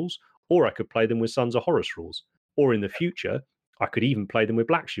Guard rules, or I could play them with Sons of Horus rules, or in the future I could even play them with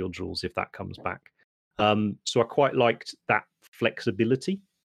Black Shields rules if that comes back. So I quite liked that flexibility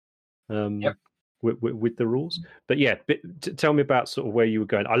with the rules. But yeah, tell me about sort of where you were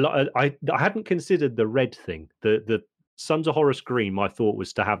going. I hadn't considered the red thing. The Sons of Horus green, my thought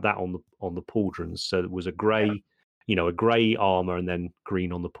was to have that on the pauldrons, so it was a grey, a grey armor and then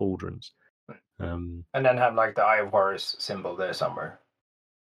green on the pauldrons, and then have like the Eye of Horus symbol there somewhere.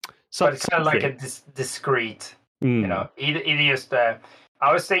 But it's kind of like a discrete, either just. I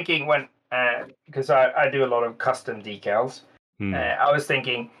was thinking when because I do a lot of custom decals. I was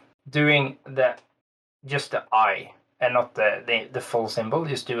thinking doing just the eye and not the full symbol.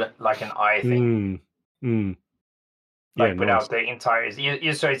 Just do it like an eye thing. Like without the entire,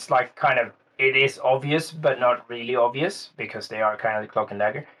 so it's like kind of, it is obvious but not really obvious because they are kind of the cloak and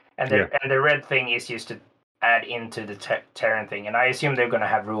dagger, and the red thing is used to add into the Terran thing, and I assume they're going to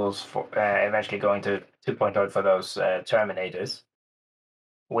have rules for eventually going to 2.0 for those Terminators.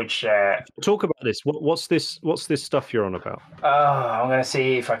 Which talk about this. What's this stuff you're on about? I'm going to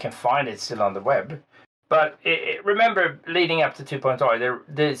see if I can find it still on the web. But remember, leading up to 2.0,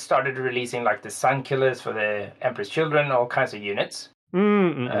 they started releasing like the Sun Killers for the Emperor's Children, all kinds of units.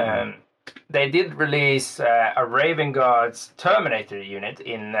 They did release a Raven Guard's Terminator unit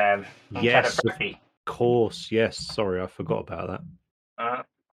in Cataphractii. Of course, yes. Sorry, I forgot about that.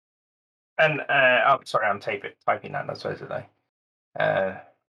 Sorry, I'm typing that. That's what today.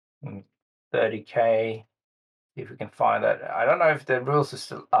 30K. See if we can find that. I don't know if the rules are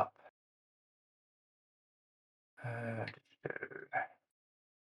still up.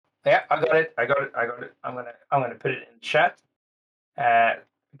 Yeah, I got it. I'm gonna put it in the chat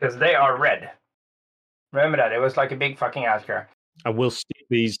because they are red. Remember that it was like a big fucking Asgard. And we'll stick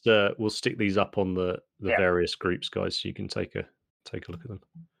these. We'll stick these up on the various groups, guys, so you can take a look at them.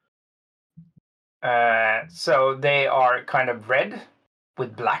 So they are kind of red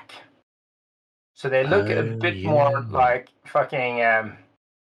with black. So they look a bit more like fucking.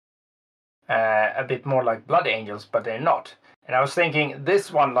 A bit more like Blood Angels, but they're not. And I was thinking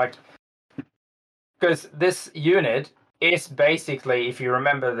this one, like, because this unit is basically, if you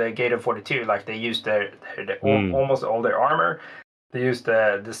remember the Gate of 42, like they used almost all their armor. They used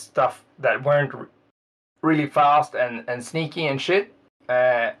the stuff that weren't really fast and sneaky and shit.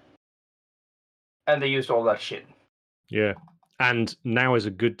 And they used all that shit. Yeah. And now is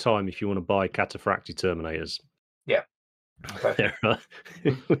a good time if you want to buy Cataphractii Terminators. Yeah.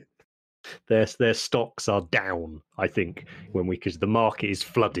 Their stocks are down, I think, because the market is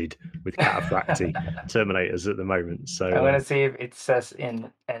flooded with Cataphractii Terminators at the moment. So I'm going to see if it says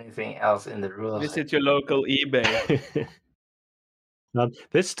in anything else in the rules. Visit your local eBay.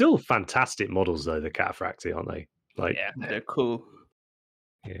 They're still fantastic models, though, the Cataphractii, aren't they? Like, yeah, they're cool.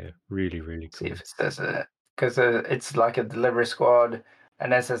 Yeah, really, really cool. See if it says because it's like a delivery squad,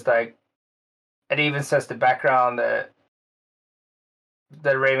 and then it says like, it even says the background.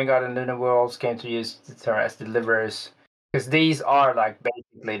 The Raven Guard and Lunar Wolves came to use the Terran as deliverers, because these are like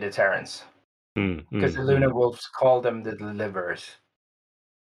basically the Terrans. Because the Lunar Wolves call them the deliverers.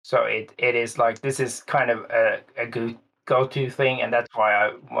 So it is like, this is kind of a good go-to thing, and that's why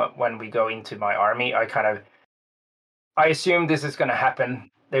when we go into my army, I assume this is going to happen.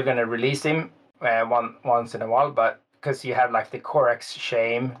 They're going to release him once in a while, but because you have like the Corax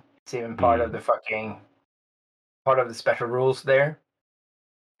Shame, it's even part of the special rules there.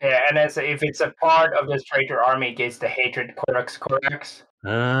 Yeah, and if it's a part of this traitor army against the Hatred Corax.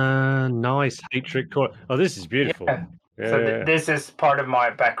 Nice. Hatred Corax. Oh, this is beautiful. Yeah. This is part of my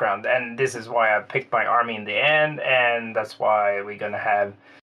background, and this is why I picked my army in the end, and that's why we're going to have...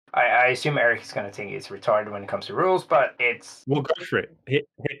 I assume Eric is going to think it's retarded when it comes to rules, but it's... Well, go for it. Hit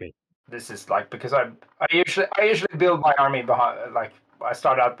me. This is like, because I usually build my army behind, like, I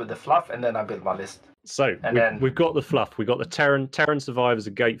start out with the fluff, and then I build my list. So we've got the fluff. We've got the Terran survivors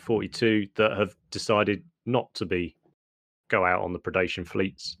of Gate 42 that have decided not to go out on the predation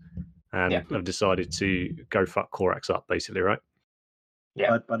fleets and have decided to go fuck Corax up, basically, right?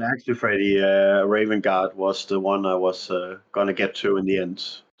 Yeah. But actually, Freddy, Raven Guard was the one I was going to get to in the end,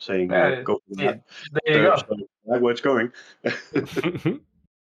 saying go for that. There you go. So that's where it's going.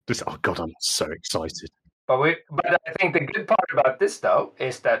 Oh, God, I'm so excited. But I think the good part about this though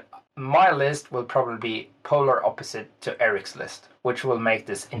is that my list will probably be polar opposite to Eric's list, which will make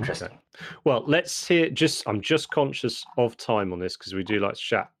this interesting. Well, let's hear. I'm just conscious of time on this because we do like to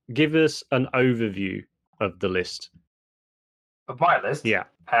chat. Give us an overview of the list. Of my list, Yeah.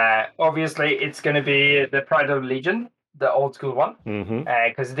 Obviously, it's going to be the Pride of the Legion, the old school one,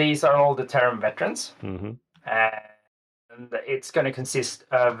 because these are all the Terran veterans. Mm-hmm. And it's going to consist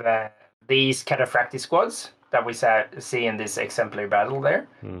of these Cataphracti squads that we see in this exemplary battle there.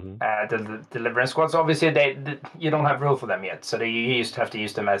 Mm-hmm. The Deliverance squads, obviously, you don't have rule for them yet, so you have to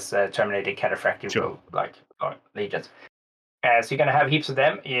use them as Terminated Cataphracti rule, like legions. So you're going to have heaps of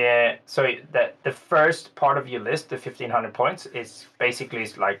them. Yeah. So the first part of your list, the 1,500 points, is basically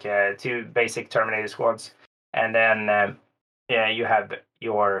like 2 basic Terminator squads, and then you have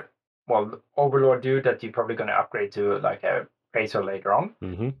your Overlord dude that you're probably going to upgrade to like a Razor later on.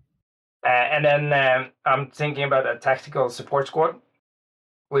 Mm-hmm. And then I'm thinking about a tactical support squad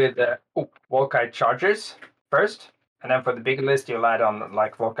with Volkite Chargers first. And then for the bigger list, you'll add on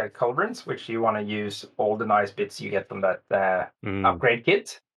like Volkite Cauldrons, which you want to use all the nice bits you get from that upgrade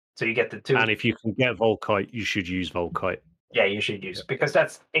kit. So you get the 2. And if you can get Volkite, you should use Volkite. Yeah, you should use because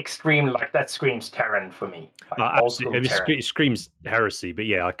that's extreme. Like that screams Terran for me. Like, absolutely, it screams heresy. But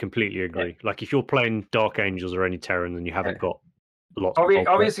yeah, I completely agree. Yeah. Like if you're playing Dark Angels or any Terran, then you haven't got lots.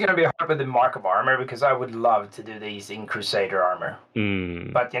 Obviously, going to be hard with the Mark of Armor because I would love to do these in Crusader armor.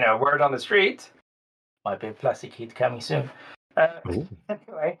 But word on the street might be a plastic heat coming soon.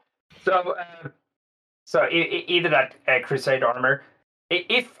 Anyway, so either that Crusader armor.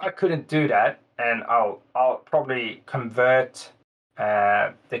 If I couldn't do that, and I'll probably convert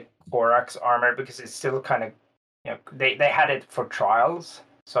the Corax armor because it's still kind of they had it for trials,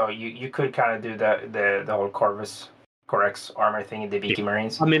 so you could kind of do the whole Corax armor thing in the BT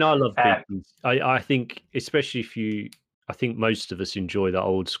Marines. I mean, I love BTs. I think especially I think most of us enjoy the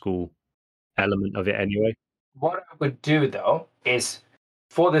old school element of it anyway. What I would do though is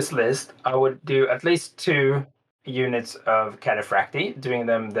for this list, I would do at least 2 units of Cataphracti, doing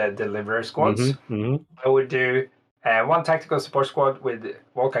them the Deliverer squads. I would do 1 tactical support squad with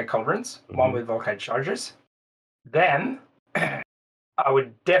Volkite Cauldrons, 1 with Volkite Chargers. Then I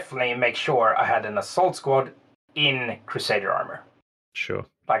would definitely make sure I had an assault squad in Crusader armor. Sure.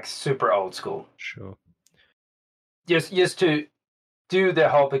 Like super old school. Sure. Just to do the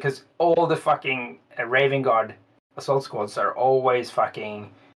whole, because all the fucking Raven Guard assault squads are always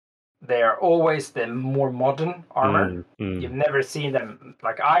they are always the more modern armor. You've never seen them.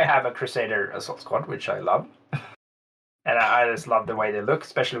 Like I have a Crusader assault squad, which I love. And I just love the way they look,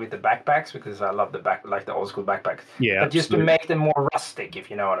 especially with the backpacks, because I love like the old school backpacks. Yeah, but just to make them more rustic, if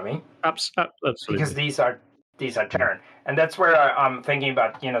you know what I mean. Absolutely. Because these are Terran, and that's where I'm thinking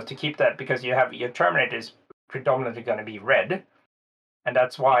about, to keep that, because you have your Terminators predominantly going to be red, and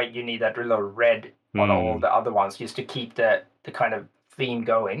that's why you need that little red on all the other ones, just to keep the kind of theme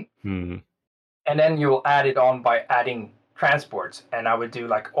going. And then you'll add it on by adding transports, and I would do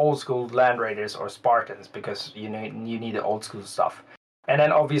like old school Land Raiders or Spartans, because you need the old school stuff. And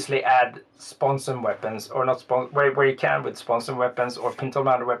then obviously add sponsor weapons, or not where you can with sponsor weapons or pintle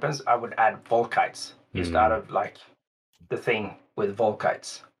mounted weapons. I would add Volkites just out of like the thing with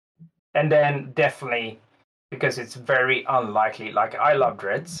Volkites. And then definitely, because it's very unlikely, like I love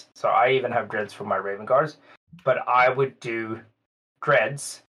dreads, so I even have dreads for my Raven Guards, but I would do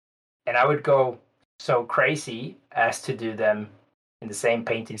dreads, and I would go so crazy as to do them in the same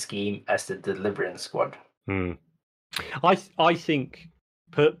painting scheme as the Deliverance squad. I think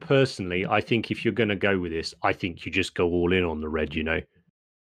personally, I think if you're going to go with this, I think you just go all in on the red.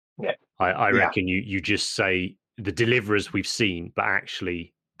 Yeah. I reckon you just say the Deliverers we've seen, but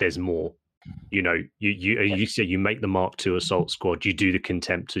actually there's more. You say you make the Mark II assault squad, you do the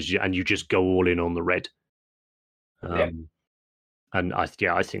Contemptors, and you just go all in on the red. And I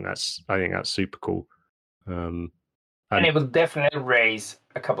think that's super cool. And it will definitely raise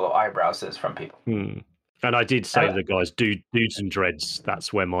a couple of eyebrows from people. And I did say to the guys, dudes and dreads.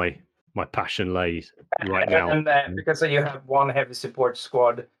 That's where my passion lays right now. And because you have 1 heavy support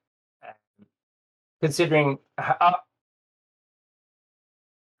squad, considering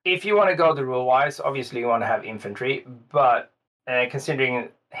if you want to go the rule wise, obviously you want to have infantry, but considering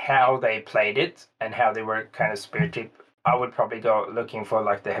how they played it and how they were kind of spirited, I would probably go looking for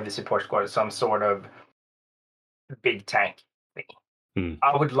like the heavy support squad, some sort of big tank thing.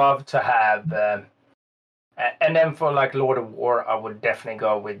 I would love to have, and then for like Lord of War, I would definitely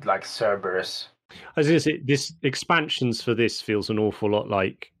go with like Cerberus. As is, this expansions for this feels an awful lot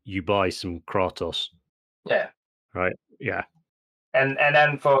like you buy some Kratos. Yeah. Right. Yeah. And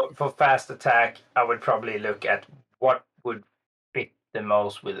then for fast attack, I would probably look at what would fit the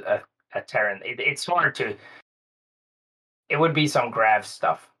most with a Terran. It's hard to. It would be some grav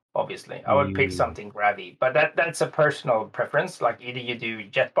stuff, obviously. I would pick something gravy, but that's a personal preference. Like either you do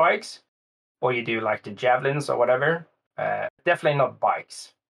jet bikes, or you do like the javelins or whatever. Definitely not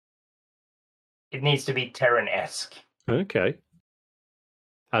bikes. It needs to be Terran-esque. Okay.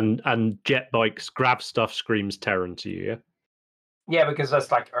 And jet bikes, grab stuff screams Terran to you, yeah? Yeah, because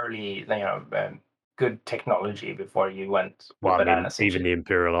that's like early, good technology before you went Well, I mean, bananas. and even shit. the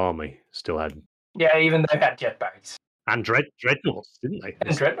Imperial Army still had. Yeah, even they had jetpacks. And dreadnoughts, didn't they?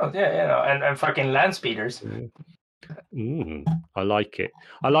 And dreadnoughts, and fucking land speeders. I like it.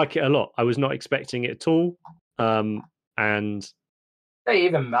 I like it a lot. I was not expecting it at all. And They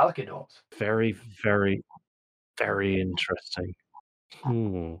even Malkadors. very, very, very interesting.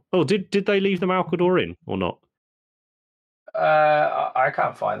 Oh, did they leave the Malkador in or not? I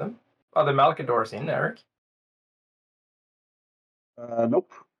can't find them. Are the Malkadors in, Eric?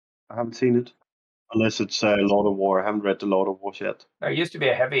 Nope, I haven't seen it. Unless it's Lord of War. I haven't read the Lord of Wars yet. There used to be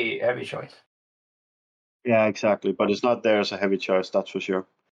a heavy choice. Yeah, exactly. But it's not there as a heavy choice, that's for sure.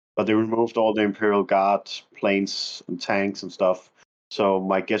 But they removed all the Imperial Guard planes and tanks and stuff. So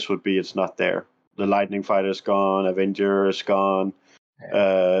my guess would be it's not there. The Lightning Fighter's gone, Avenger is gone.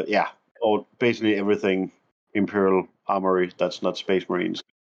 Basically everything Imperial Armory that's not Space Marines.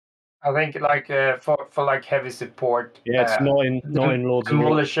 I think like for like heavy support. Yeah, it's not in Lords of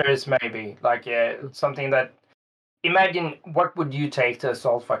War. Demolishers maybe like something that. Imagine what would you take to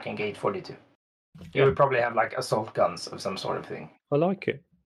assault fucking Gate 42? You would probably have like assault guns of some sort of thing. I like it.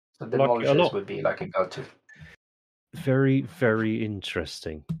 So demolishers would be like a go-to. Very, very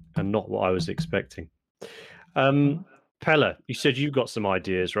interesting, and not what I was expecting. Pella, you said you got some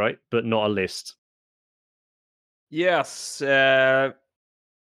ideas, right? But not a list. Yes.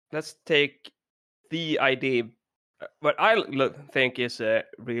 Let's take the idea. What I think is a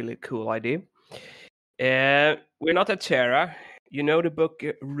really cool idea. We're not at Terra. You know the book,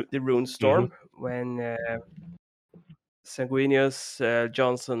 The Rune Storm, when Sanguinius,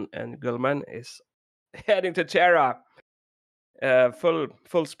 Johnson, and Gullman is heading to Terra,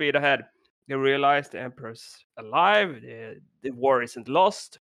 full speed ahead. They realize the Emperor's alive. The war isn't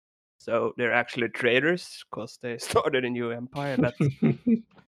lost. So they're actually traitors because they started a new empire.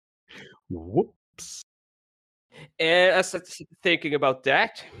 Whoops. And I was thinking about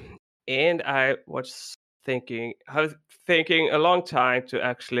that, and I was thinking a long time to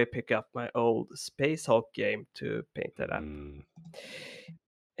actually pick up my old Space Hulk game to paint that up.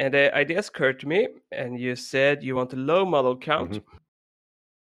 And the ideas occurred to me, and you said you want a low model count.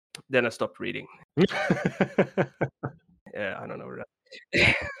 Then I stopped reading. Yeah, I don't know that.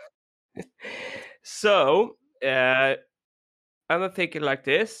 So I'm thinking like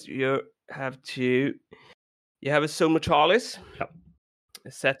this: you have a Zone Mortalis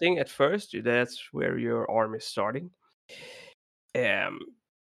setting at first. That's where your army is starting.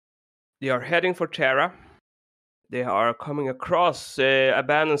 They are heading for Terra. They are coming across an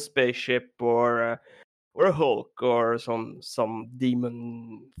abandoned spaceship or a Hulk or some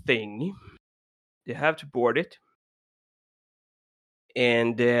demon thing. They have to board it,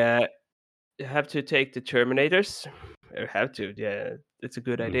 and they have to take the Terminators. They have to. Yeah, it's a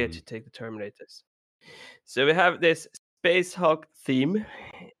good idea to take the Terminators. So we have this Space Hulk theme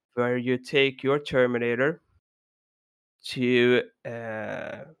where you take your Terminator to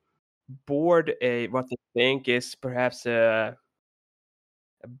board what they think is perhaps a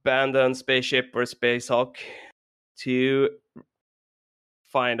abandoned spaceship or Space Hulk to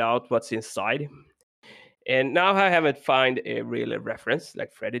find out what's inside. And now I haven't found a real reference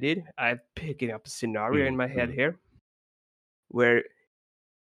like Freddy did. I'm picking up a scenario in my head here where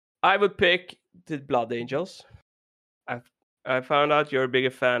I would pick the Blood Angels. I found out you're a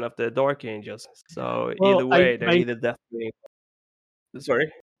bigger fan of the Dark Angels. So either way, they're either Deathwing.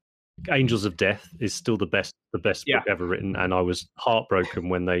 Sorry? Angels of Death is still the best book ever written, and I was heartbroken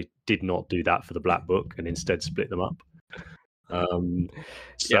when they did not do that for the Black Book and instead split them up. In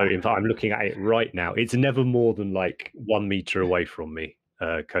fact, I'm looking at it right now. It's never more than like 1 meter away from me.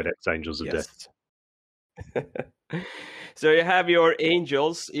 Codex Angels of Death. So you have your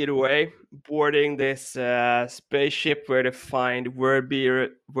angels either way boarding this spaceship where they find word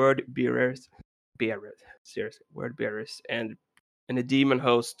bearers, and a demon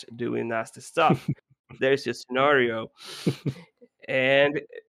host doing nasty stuff. There's your scenario. And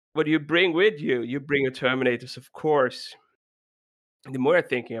what do you bring with you? You bring your Terminators, of course. The more I'm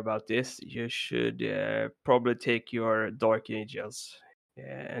thinking about this, you should probably take your Dark Angels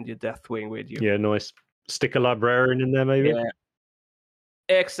and your Deathwing with you. Yeah, nice. Stick a Librarian in there, maybe?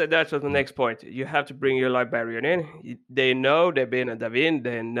 That was the next point. You have to bring your librarian in. They know, they've been at Davin,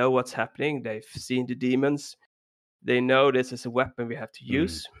 they know what's happening, they've seen the demons, they know this is a weapon we have to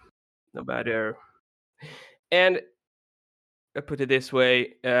use, no matter. And I put it this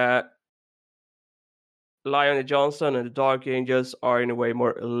way, Lionel Johnson and the Dark Angels are in a way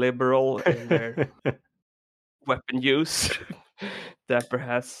more liberal in their weapon use than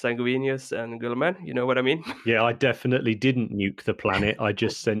perhaps Sanguinius and Guilliman. You know what I mean? Yeah, I definitely didn't nuke the planet. I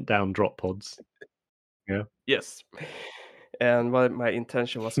just sent down drop pods. Yeah. Yes. And my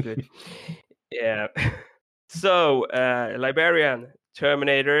intention was good. Yeah. So, Librarian,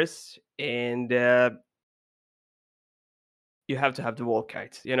 Terminators, and you have to have the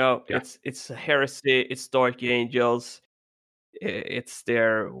Volkites. You know, Yeah. it's a heresy, it's Dark Angels, it's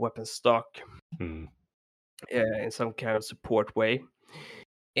their weapon stock in some kind of support way.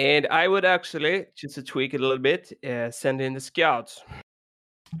 And I would actually, just to tweak it a little bit, send in the Scouts.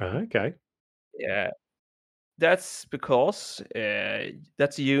 Okay. Yeah. That's because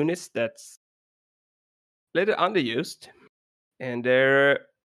that's a unit that's a little underused, and they're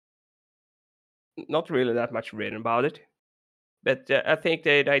not really that much written about it. But I think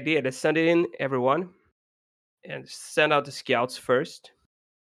the idea is send in everyone and send out the Scouts first.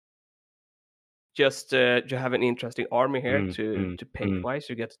 Just to have an interesting army here to paint wise.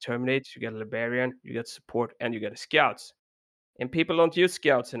 You get the Terminators, you get a Librarian, you get support, and you get the Scouts. And people don't use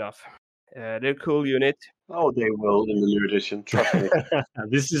Scouts enough. They're a cool unit. Oh, they will in the new edition. Trust me.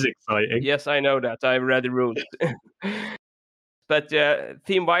 This is exciting. Yes, I know that. I've read the rules. But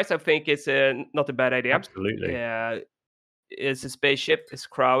theme-wise, I think it's not a bad idea. Absolutely. It's a spaceship. It's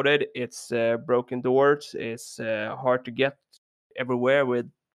crowded. It's broken doors. It's hard to get everywhere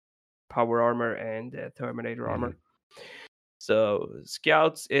with power armor and Terminator armor. So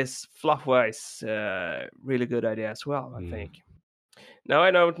Scouts is fluff-wise really good idea as well, I think. Now,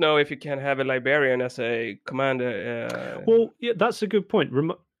 I don't know if you can have a Librarian as a commander. Well, yeah, that's a good point.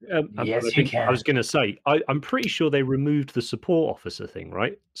 Yes, you can. I was going to say, I'm pretty sure they removed the support officer thing,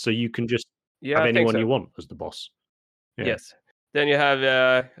 right? So you can just have anyone you want as the boss. Yeah. Yes. Then you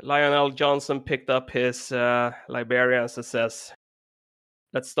have Lionel Johnson picked up his Librarians and says,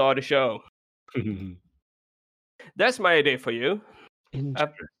 let's start a show. That's my idea for you.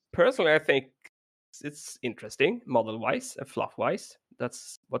 Personally, I think it's interesting, model-wise and fluff-wise.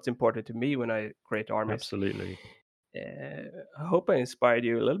 That's what's important to me when I create armies. Absolutely. I hope I inspired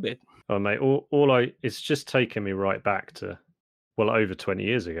you a little bit. Oh, mate, it's just taken me right back to, over 20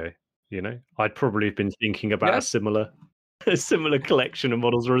 years ago. You know, I'd probably have been thinking about a similar collection of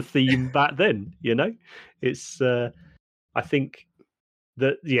models or a theme back then. You know, it's I think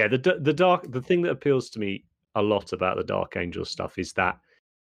that the thing that appeals to me a lot about the Dark Angel stuff is that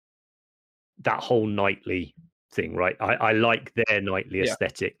whole knightly thing, right? I like their knightly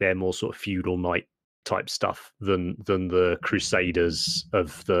aesthetic. They're more sort of feudal knight type stuff than the Crusaders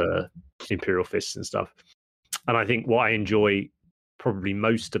of the Imperial Fists and stuff. And I think what I enjoy probably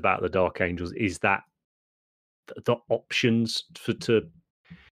most about the Dark Angels is that the options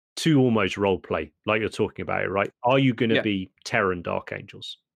to almost role play, like you're talking about it, right? Are you going to be Terran Dark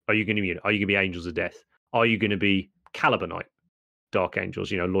Angels? Are you going to be Angels of Death? Are you going to be Calibanite Dark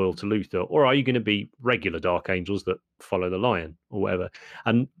Angels, loyal to Luther? Or are you going to be regular Dark Angels that follow the Lion or whatever?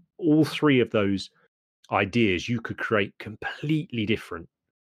 And all three of those ideas, you could create completely different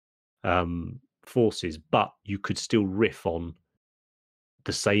forces, but you could still riff on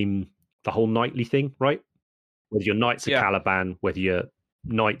the whole knightly thing, right? Whether you're Knights of Caliban, whether you're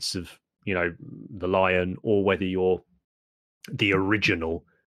Knights of, the Lion, or whether you're the original,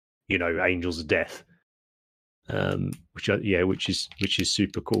 Angels of Death, which is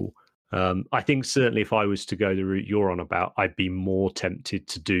super cool. I think certainly if I was to go the route you're on about, I'd be more tempted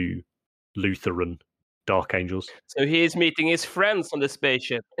to do Lutheran Dark Angels. So he's meeting his friends on the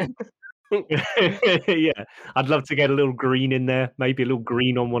spaceship. Yeah, I'd love to get a little green in there, maybe a little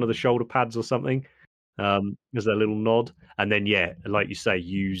green on one of the shoulder pads or something, as a little nod. And then, like you say,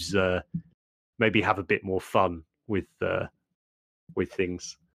 use maybe have a bit more fun with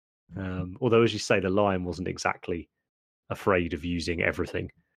things. Although, as you say, the Lion wasn't exactly afraid of using everything.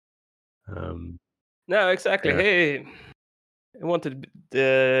 No, exactly. Yeah. Hey, I wanted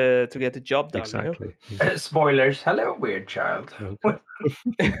to get the job done. Exactly. Spoilers. Hello, weird child.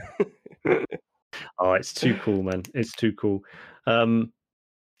 Okay. Oh, it's too cool, man. It's too cool.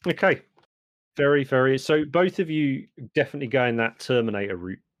 Okay. Very, very. So both of you definitely going that Terminator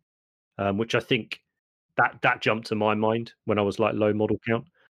route, which I think that jumped to my mind when I was like low model count.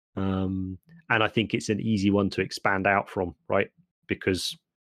 And I think it's an easy one to expand out from, right? Because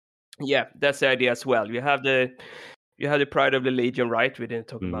that's the idea as well. You have You have the Pride of the Legion, right? We didn't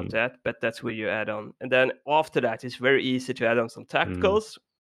talk about Mhm. that, but that's where you add on. And then after that, it's very easy to add on some tacticals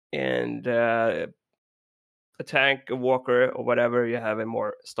and a tank, a walker, or whatever. You have a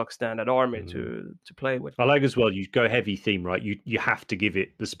more stock standard army to play with. I like as well. You go heavy theme, right? You have to give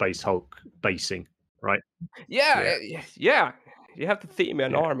it the Space Hulk basing, right? Yeah. You have to theme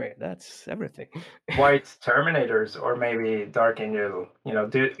an army. That's everything. White Terminators or maybe Dark Angel.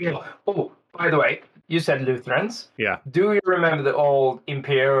 Oh, by the way, you said Lutherans. Yeah. Do you remember the old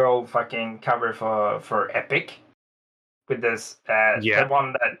Imperial fucking cover for Epic? With this, Yeah. the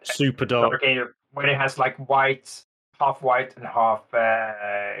one that Super dark. Angel, where it has like half white and half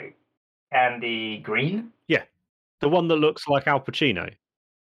candy green. Yeah, the one that looks like Al Pacino.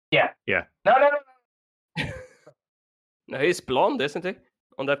 Yeah. Yeah. No. No, he's blonde, isn't he?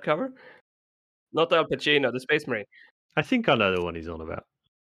 On that cover? Not Al Pacino, the Space Marine. I think I know the one he's on about.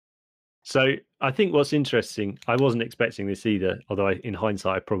 So I think what's interesting, I wasn't expecting this either, although in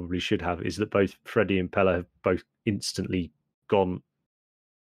hindsight I probably should have, is that both Freddie and Pella have both instantly gone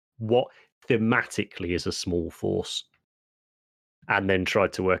what thematically is a small force and then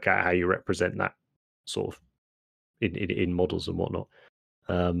tried to work out how you represent that sort of in models and whatnot.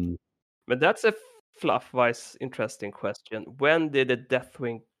 But that's a fluff-wise interesting question. When did the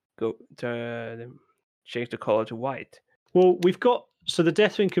Deathwing go to change the color to white? Well, we've got the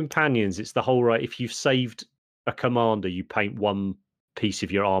Deathwing Companions. It's the whole right. If you've saved a commander, you paint one piece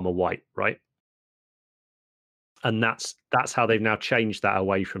of your armor white, right? And that's how they've now changed that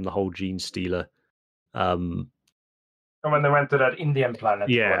away from the whole Gene Stealer. And when they went to that Indian planet,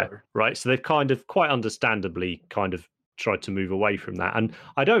 yeah, right. So they've kind of quite understandably kind of tried to move away from that. And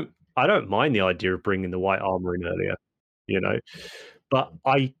I don't mind the idea of bringing the white armor in earlier, but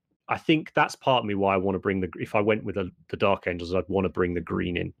I think that's part of me why I want to bring if I went with the Dark Angels, I'd want to bring the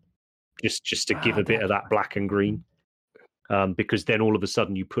green in, just to give a bit of that black and green, because then all of a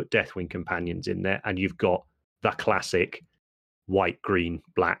sudden you put Deathwing Companions in there and you've got the classic white, green,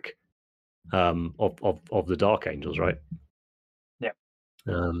 black of the Dark Angels, right? Yeah.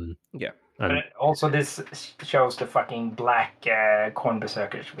 Yeah. And also, this shows the fucking black corn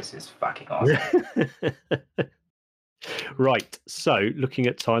berserkers, which is fucking awesome. Right. So, looking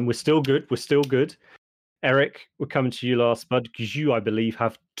at time, we're still good. Eric, we're coming to you last, bud, because you, I believe,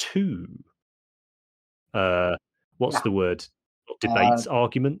 have two. What's the word? Not debates,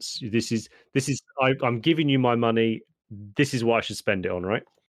 arguments. This is. I'm giving you my money. This is what I should spend it on, right?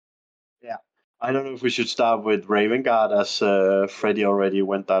 Yeah. I don't know if we should start with Raven Guard, as Freddie already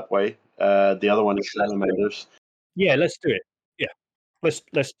went that way. The other one is Salamanders. Yeah, let's do it. Yeah, let's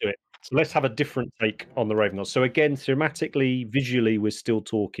do it. So let's have a different take on the Raven Guard. So again, thematically, visually, we're still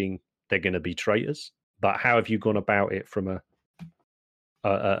talking they're going to be traitors. But how have you gone about it from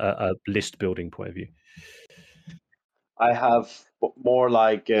a list building point of view? I have more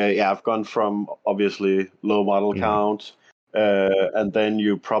like I've gone from obviously low model count, and then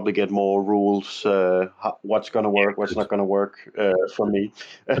you probably get more rules. What's going to work, what's not going to work for me.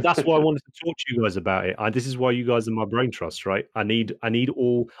 But that's why I wanted to talk to you guys about it. This is why you guys are my brain trust, right? I need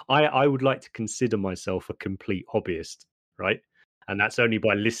all. I would like to consider myself a complete hobbyist, right? And that's only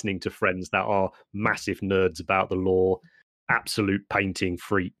by listening to friends that are massive nerds about the lore, absolute painting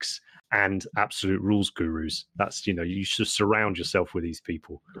freaks, and absolute rules gurus. That's, you should surround yourself with these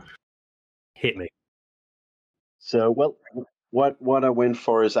people. Hit me. So, well, what I went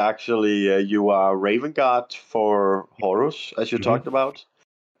for is actually you are Raven Guard for Horus, as you talked about.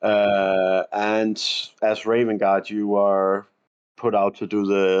 And as Raven Guard, you are put out to do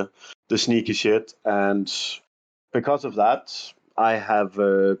the sneaky shit. And because of that, I have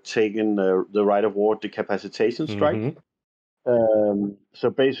taken the Rite of War Decapitation Strike. So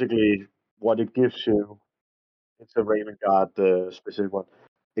basically, what it gives you, it's a Raven Guard specific one.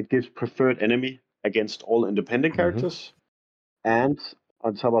 It gives preferred enemy against all independent characters, and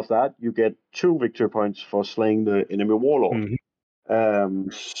on top of that, you get 2 victory points for slaying the enemy warlord.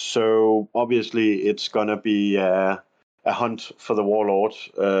 So obviously, it's gonna be a hunt for the warlord.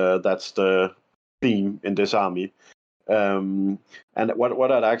 That's the theme in this army. And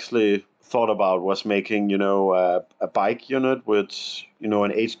what I'd actually thought about was making, a bike unit with,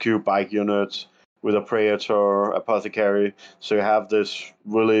 an HQ bike unit with a Praetor, Apothecary. So you have this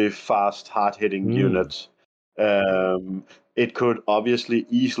really fast, hard-hitting unit. It could obviously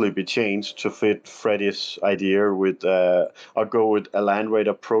easily be changed to fit Freddie's idea with, I'll go with a Land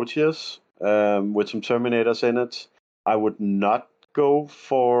Raider Proteus with some Terminators in it. I would not go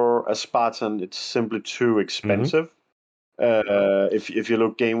for a Spartan. It's simply too expensive. If you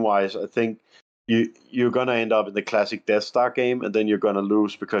look game-wise, I think you're going to end up in the classic Death Star game, and then you're going to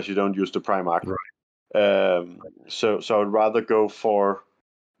lose because you don't use the Primarch. Right. So I'd rather go for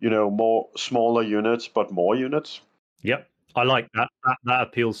more smaller units but more units. Yep, I like that. That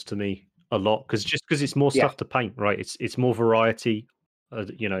appeals to me a lot because it's more Yeah. stuff to paint, right? It's more variety.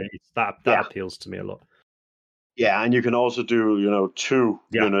 It's that Yeah. appeals to me a lot. Yeah, and you can also do 2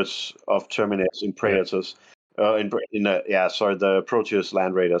 Yeah. units of Terminators in Praetors. The Proteus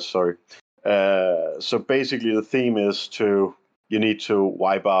Land Raiders. Sorry. So basically, the theme is you need to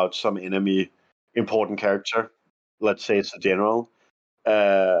wipe out some enemy important character. Let's say it's a general.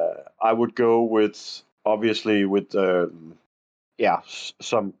 I would go with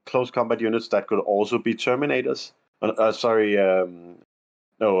some close combat units that could also be Terminators. Dreadnoughts.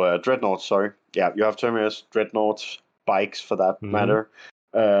 Sorry, yeah, you have Terminators, Dreadnoughts, bikes for that matter,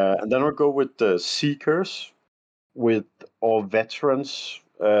 and then we'll go with the Seekers, or veterans,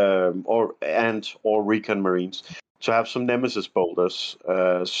 or recon marines. To have some Nemesis boulders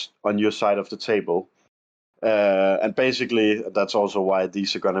on your side of the table. And basically, that's also why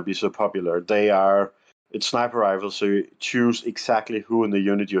these are going to be so popular. It's sniper rifles, so you choose exactly who in the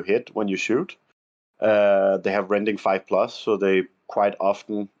unit you hit when you shoot. They have rending 5+, so they quite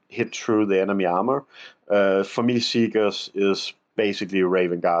often hit through the enemy armor. For me, Seekers is basically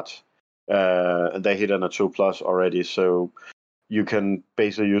Raven Guard, and they hit on a 2+ already, so you can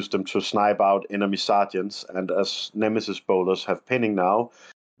basically use them to snipe out enemy sergeants. And as Nemesis boulders have pinning now,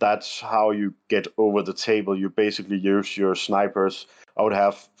 that's how you get over the table. You basically use your snipers. I would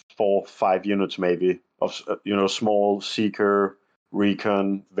have 4-5 units maybe of small Seeker,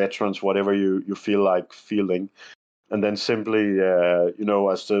 recon, veterans, whatever you feel like fielding, and then simply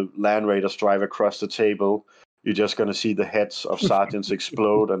as the Land Raiders drive across the table, you're just going to see the heads of sergeants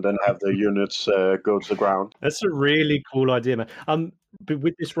explode and then have the units go to the ground. That's a really cool idea, man. But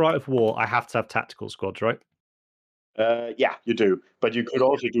with this Rite of War, I have to have tactical squads, right? Yeah, you do, but you could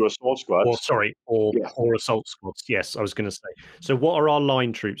also do assault squads. Or assault squads. Yes, I was going to say. So, what are our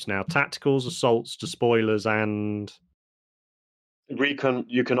line troops now? Tacticals, assaults, despoilers, and recon.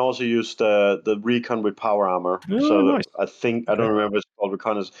 You can also use the recon with power armor. Oh, nice. I don't remember it's called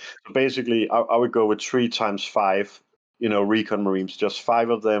recon. So basically, I would go with 3 times 5. Recon marines, just 5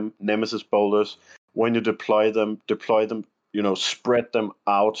 of them. Nemesis boulders. When you deploy them. Spread them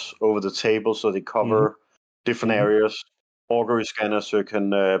out over the table so they cover different areas. Augury scanner, so you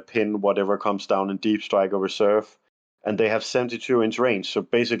can pin whatever comes down in deep strike or reserve, and they have 72-inch range. So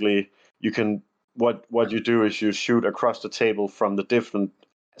basically, you can what you do is you shoot across the table from the different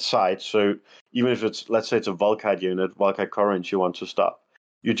sides. So even if let's say it's a Volkite unit, Volkite Corinth, you want to stop,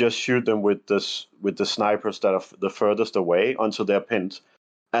 you just shoot them with the snipers that are the furthest away until they're pinned,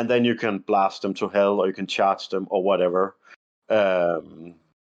 and then you can blast them to hell, or you can charge them, or whatever.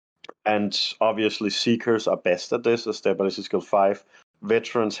 And obviously, Seekers are best at this, as their ballistic skill 5.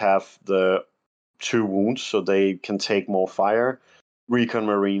 Veterans have the 2 wounds, so they can take more fire. Recon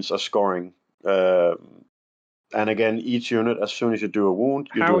Marines are scoring. And again, each unit, as soon as you do a wound...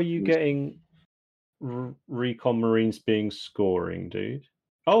 How are you getting Recon Marines being scoring, dude?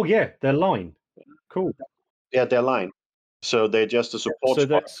 Oh, yeah, they're line. Cool. Yeah, they're line. So they're just a support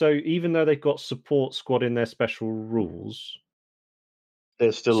squad. So even though they've got support squad in their special rules...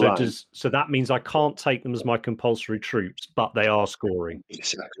 They're still line. So that means I can't take them as my compulsory troops, but they are scoring.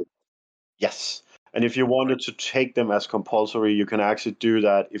 Exactly. Yes. And if you wanted to take them as compulsory, you can actually do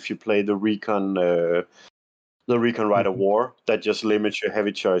that if you play the Recon Rite of War. That just limits your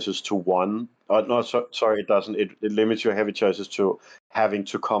heavy choices to 1. Sorry, it doesn't. It limits your heavy choices to having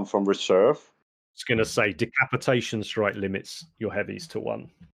to come from reserve. I was going to say Decapitation Strike limits your heavies to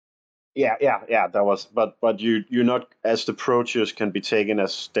 1. Yeah. That was, but you're not, as the Proteus can be taken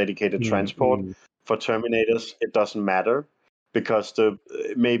as dedicated transport. For Terminators, it doesn't matter, because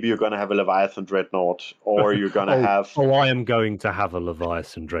maybe you're going to have a Leviathan Dreadnought, or you're going to have. I am going to have a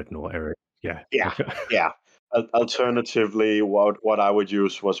Leviathan Dreadnought, Eric. Yeah. Yeah. Alternatively, what I would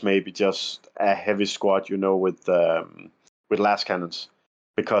use was maybe just a heavy squad, with las cannons,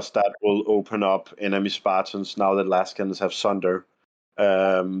 because that will open up enemy Spartans now that las cannons have Sunder.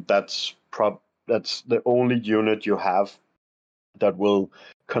 That's the only unit you have that will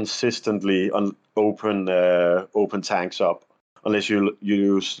consistently open tanks up, unless you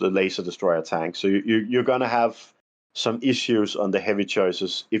use the laser destroyer tank. So you're gonna have some issues on the heavy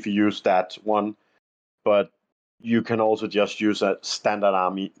choices if you use that one, but you can also just use a standard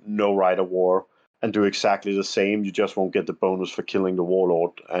army, no Rite of War, and do exactly the same. You just won't get the bonus for killing the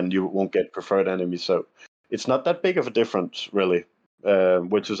warlord, and you won't get preferred enemies. So it's not that big of a difference, really.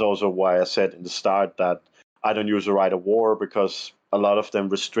 Which is also why I said in the start that I don't use a Rite of War, because a lot of them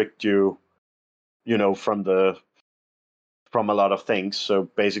restrict you, from a lot of things. So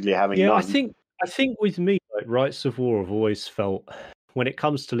basically having none. I think with me, like Rights of War, I've always felt when it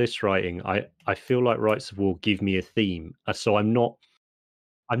comes to list writing, I feel like Rights of War give me a theme, so I'm not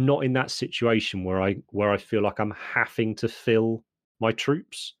in that situation where I feel like I'm having to fill my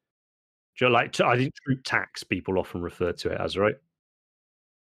troops. Do you know, like I think troop tax people often refer to it as, right?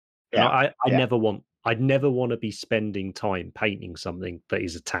 And I Yeah. never want I'd never want to be spending time painting something that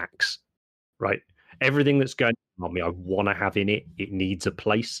is a tax, right? Everything that's going on me, I want to have in it. It needs a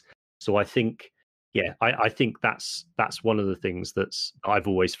place. So I think, yeah, I think that's one of the things that's I've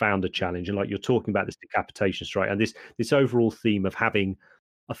always found a challenge. And like you're talking about this decapitation strike and this overall theme of having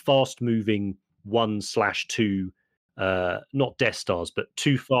a fast moving 1/2, not Death Stars, but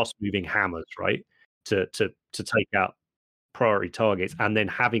 2 fast moving hammers, right? To take out priority targets, and then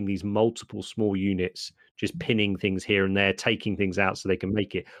having these multiple small units just pinning things here and there, taking things out so they can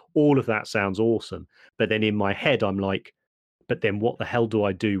make it. All of that sounds awesome. But then in my head, I'm like, but then what the hell do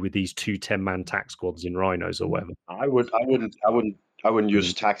I do with these 2 10-man tack squads in Rhinos or whatever? I wouldn't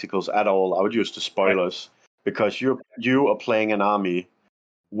use tacticals at all. I would use the spoilers because you are playing an army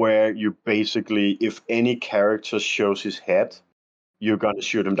where you basically, if any character shows his head, you're gonna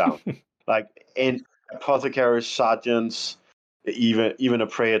shoot him down. Like in apothecaries, sergeants, even a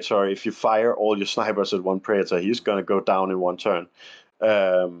praetor. If you fire all your snipers at one praetor, he's gonna go down in one turn.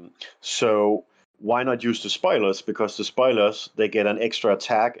 So why not use the spoilers? Because the spoilers, they get an extra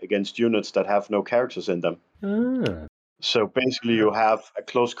attack against units that have no characters in them. Ah. So basically, you have a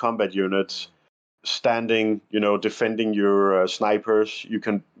close combat unit standing, defending your snipers. You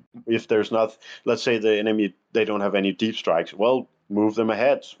can, if there's not, let's say the enemy, they don't have any deep strikes. Well, move them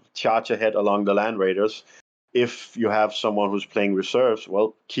ahead, charge ahead along the land raiders. If you have someone who's playing reserves,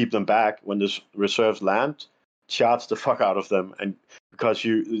 well, keep them back. When the reserves land, charge the fuck out of them. And because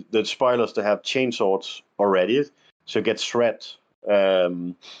the spoilers, they have chainswords already, so it gets shred.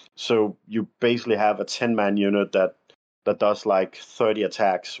 So you basically have a 10-man unit that does like 30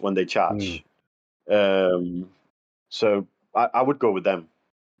 attacks when they charge. So I would go with them,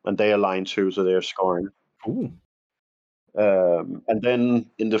 and they align too, so they're scoring. Ooh. And then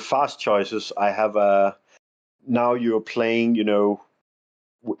in the fast choices, I have now you're playing,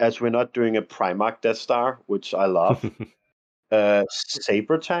 as we're not doing a Primarch Death Star, which I love.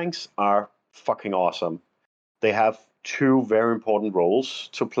 Saber tanks are fucking awesome. They have 2 very important roles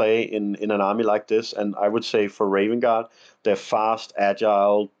to play in an army like this, and I would say for Raven Guard, they're fast,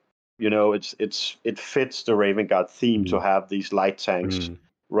 agile. It fits the Raven Guard theme to have these light tanks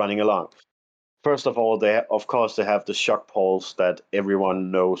running along. First of all, they have the shock pulse that everyone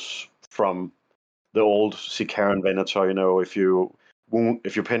knows from the old Sicaran Venator. If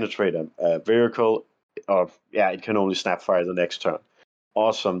you penetrate a vehicle, it can only snap fire the next turn.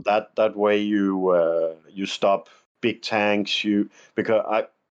 Awesome. That way you stop big tanks. Because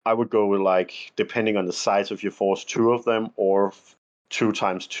I would go with, like, depending on the size of your force, 2 of them or 2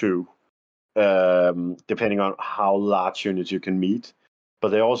 times 2, depending on how large units you can meet. But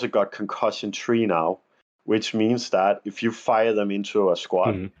they also got concussion 3 now, which means that if you fire them into a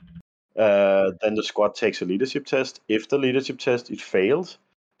squad, then the squad takes a leadership test. If the leadership test it fails,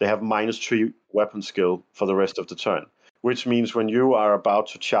 they have -3 weapon skill for the rest of the turn. Which means when you are about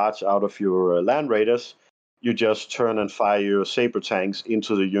to charge out of your land raiders, you just turn and fire your saber tanks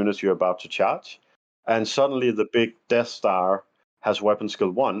into the units you're about to charge, and suddenly the big Death Star has weapon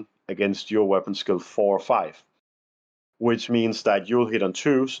skill 1 against your weapon skill 4 or 5, which means that you'll hit on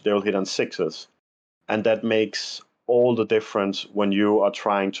 2s, they'll hit on 6s, and that makes all the difference when you are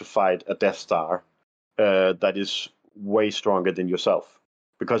trying to fight a Death Star that is way stronger than yourself.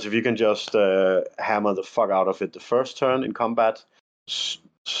 Because if you can just hammer the fuck out of it the first turn in combat,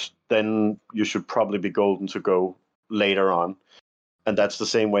 then you should probably be golden to go later on. And that's the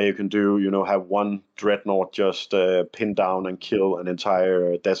same way you can do, have one Dreadnought just pin down and kill an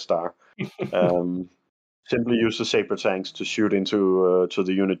entire Death Star. Simply use the saber tanks to shoot into to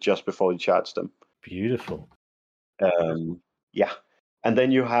the unit just before you charge them. Beautiful. Yeah. And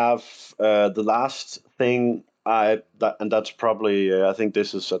then you have the last thing, and that's probably, I think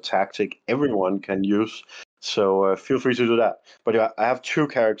this is a tactic everyone can use. So feel free to do that. But I have 2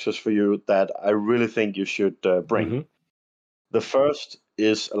 characters for you that I really think you should bring. The first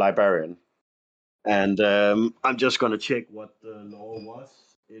is a Librarian. And I'm just going to check what the law was.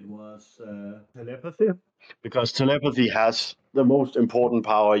 It was telepathy. Because telepathy has the most important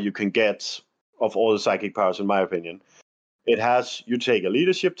power you can get of all the psychic powers, in my opinion. It has, you take a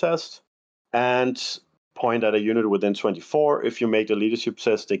leadership test and point at a unit within 24. If you make the leadership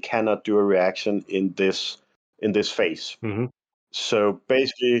test, they cannot do a reaction in this phase. So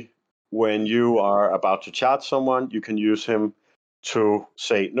basically, when you are about to charge someone, you can use him to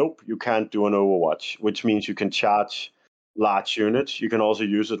say, nope, you can't do an overwatch, which means you can charge large units. You can also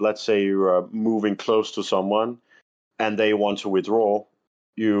use it, let's say you're moving close to someone and they want to withdraw.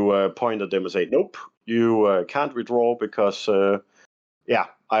 You point at them and say, nope, you can't withdraw because,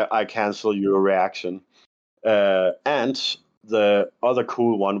 I cancel your reaction. And the other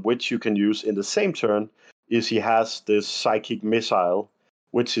cool one, which you can use in the same turn, is he has this psychic missile,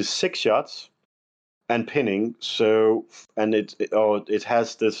 which is 6 shots and pinning. So, and it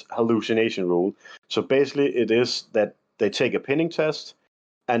has this hallucination rule. So basically, it is that they take a pinning test,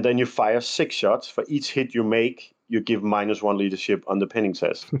 and then you fire 6 shots. For each hit you make, you give -1 leadership on the pinning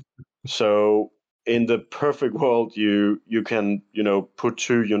test. So in the perfect world, you can put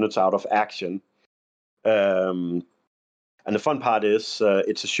 2 units out of action. And the fun part is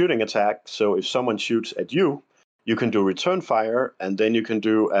it's a shooting attack. So if someone shoots at you, you can do return fire, and then you can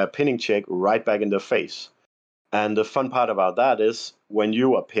do a pinning check right back in their face. And the fun part about that is when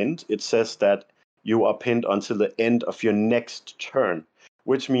you are pinned, it says that you are pinned until the end of your next turn,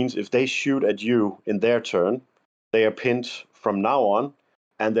 which means if they shoot at you in their turn, they are pinned from now on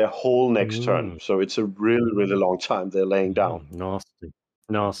and their whole next turn. So it's a really, really long time they're laying down.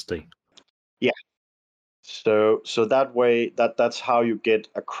 Nasty. Yeah. So that way, that's how you get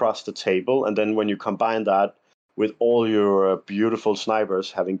across the table. And then when you combine that with all your beautiful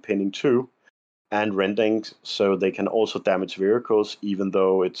snipers having pinning 2 and rending, so they can also damage vehicles, even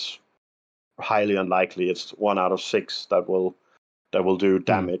though it's highly unlikely. It's 1 out of 6 that will do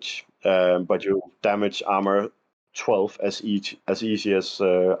damage. But you damage armor 12 as easy as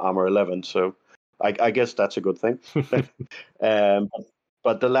armor 11. So I guess that's a good thing.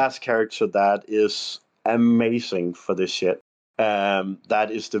 But the last character that is amazing for this shit, that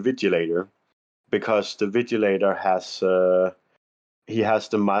is the Vigilator, because the Vigilator has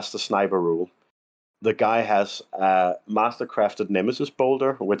the Master Sniper rule. The guy has a Master Crafted Nemesis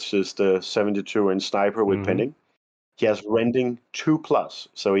Boulder, which is the 72-inch sniper with pinning. He has rending 2+,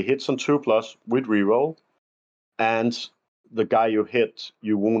 so he hits on 2+ with reroll, and the guy you hit,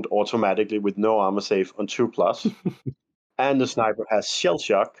 you wound automatically with no armor save on 2+. And the sniper has Shell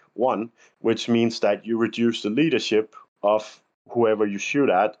Shock 1, which means that you reduce the leadership of whoever you shoot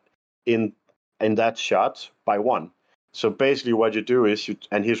at in that shot by 1. So basically what you do is,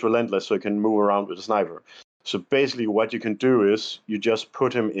 and he's relentless, so he can move around with the sniper. So basically what you can do is you just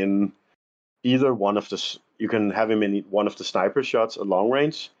put him in either one of you can have him in one of the sniper shots at long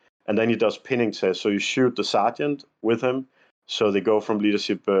range, and then he does pinning tests. So you shoot the sergeant with him, so they go from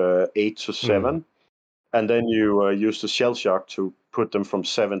leadership 8 to 7. And then you use the Shell Shock to put them from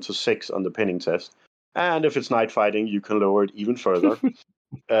 7 to 6 on the pinning test. And if it's night fighting, you can lower it even further,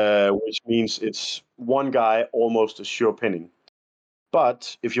 which means it's one guy almost a sure pinning.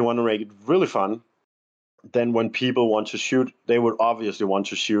 But if you want to make it really fun, then when people want to shoot, they would obviously want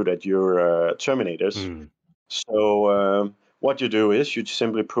to shoot at your Terminators. So what you do is you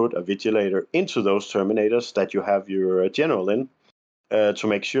simply put a Vigilator into those Terminators that you have your general in, to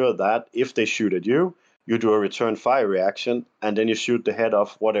make sure that if they shoot at you, you do a return fire reaction, and then you shoot the head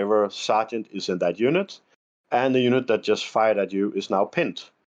of whatever sergeant is in that unit, and the unit that just fired at you is now pinned.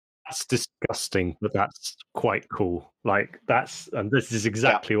 That's disgusting, but that's quite cool. Like and this is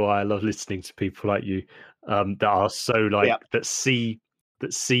exactly why I love listening to people like you, that are so that see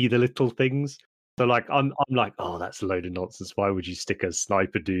the little things. So like I'm like, oh, that's a load of nonsense. Why would you stick a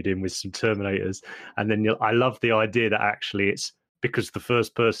sniper dude in with some Terminators? And then I love the idea that actually it's because the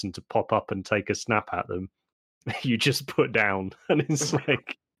first person to pop up and take a snap at them, you just put down, and it's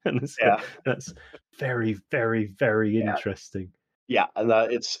like, that's very, very, very interesting. Yeah, and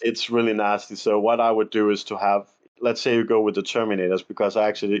it's really nasty. So what I would do is to have, let's say you go with the Terminators, because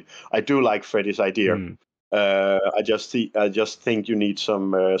I do like Freddy's idea. I just think you need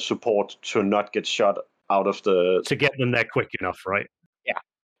some support to not get shot out of to get them there quick enough, right? Yeah,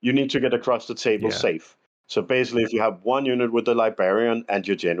 you need to get across the table safe. So basically, if you have one unit with the Librarian and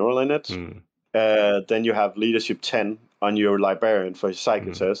your general in it, then you have leadership 10 on your Librarian for his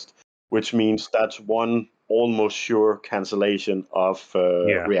psychic test, which means that's one almost sure cancellation of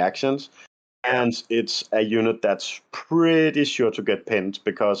reactions. And it's a unit that's pretty sure to get pinned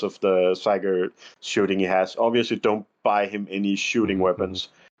because of the psychic shooting he has. Obviously, don't buy him any shooting weapons,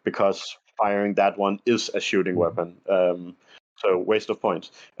 because firing that one is a shooting weapon. So waste of points.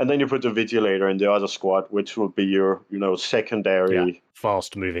 And then you put the Vigilator in the other squad, which will be your, secondary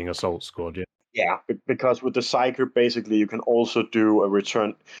fast-moving assault squad. Yeah, because with the Psyker, basically, you can also do a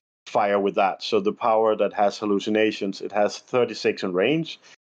return fire with that. So the power that has hallucinations, it has 36 in range.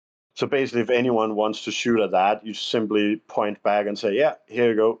 So basically, if anyone wants to shoot at that, you simply point back and say, yeah, here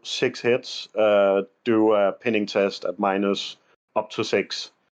you go, 6 hits, do a pinning test at up to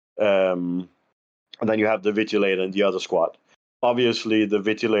 6. And then you have the Vigilator in the other squad. Obviously, the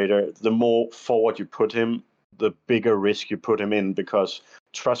Vigilator, the more forward you put him, the bigger risk you put him in, because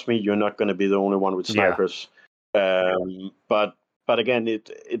trust me, you're not going to be the only one with snipers. But again,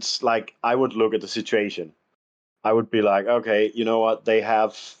 it's like I would look at the situation. I would be like, okay, you know what? They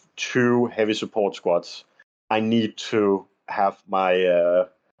have 2 heavy support squads. I need to have my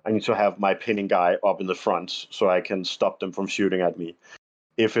pinning guy up in the front so I can stop them from shooting at me.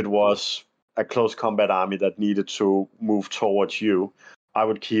 If it was a close combat army that needed to move towards you, I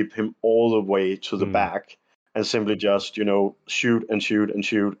would keep him all the way to the back and simply just, shoot and shoot and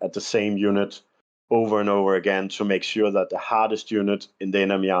shoot at the same unit over and over again to make sure that the hardest unit in the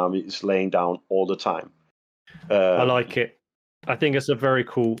enemy army is laying down all the time. I like it. I think it's a very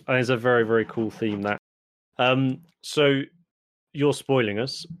cool. It's a very, very cool theme. That. So you're spoiling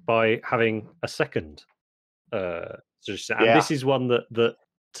us by having a second suggestion, and this is one that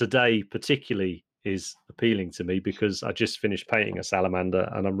today particularly is appealing to me because I just finished painting a salamander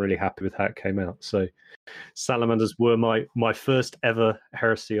and I'm really happy with how it came out. So salamanders were my first ever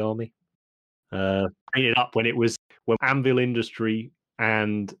heresy army. Painted up when Anvil Industry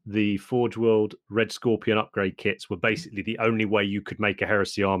and the Forge World Red Scorpion upgrade kits were basically the only way you could make a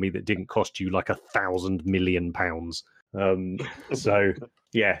heresy army that didn't cost you like £1,000 million. So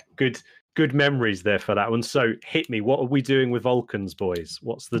yeah, good memories there for that one. So hit me. What are we doing with Vulcans, boys?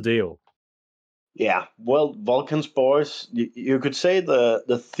 What's the deal? Yeah, well, Vulcans, boys, you could say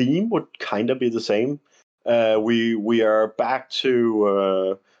the theme would kind of be the same. We are back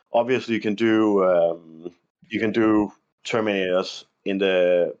to obviously you can do Terminators in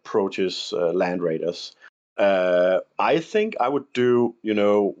the Proteus Land Raiders. I think I would do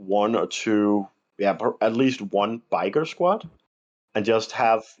 1 or 2, at least 1 biker squad, and just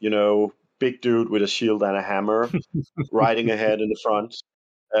have big dude with a shield and a hammer riding ahead in the front.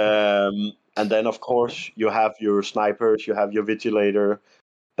 And then, of course, you have your snipers, you have your Vigilator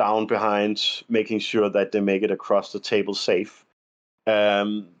down behind, making sure that they make it across the table safe.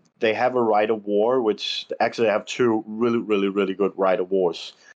 They have a Rite of War, which actually have 2 really, really, really good Rite of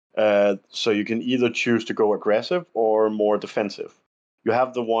Wars. So you can either choose to go aggressive or more defensive. You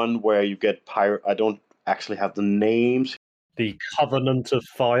have the one where you get I don't actually have the names. The Covenant of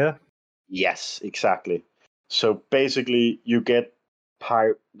Fire? Yes, exactly. So basically, you get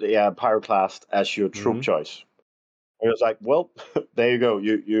Pyroclast as your troop choice. And it was like, well, there you go.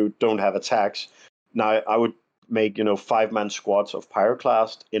 You don't have attacks. Now, I would make 5-man squads of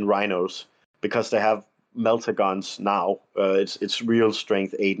Pyroclast in Rhinos because they have melter guns now. It's real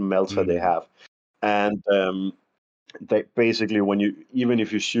strength 8 melter they have, and they basically even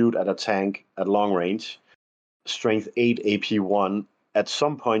if you shoot at a tank at long range, strength 8 AP1, at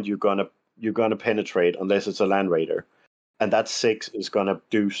some point you're gonna penetrate unless it's a Land Raider, and that 6 is gonna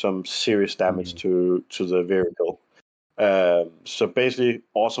do some serious damage to the vehicle. So basically,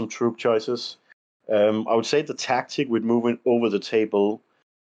 awesome troop choices. I would say the tactic with moving over the table,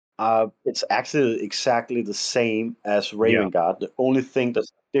 it's actually exactly the same as Raven Guard. The only thing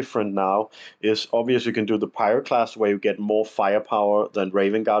that's different now is obviously you can do the Pyroclast where you get more firepower than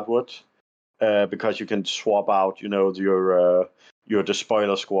Raven Guard would, because you can swap out, your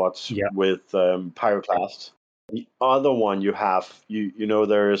despoiler squads with Pyroclast. The other one you have,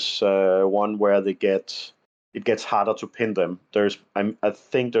 there's one where it gets harder to pin them. I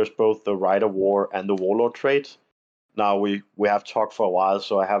think there's both the Rite of War and the Warlord trait. Now we have talked for a while,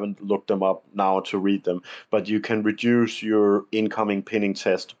 so I haven't looked them up now to read them. But you can reduce your incoming pinning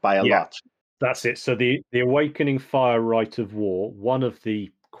test by a lot. That's it. So the Awakening Fire Rite of War, one of the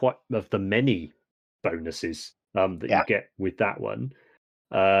many bonuses that you get with that one,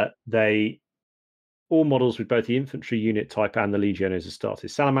 all models with both the infantry unit type and the Legionaries as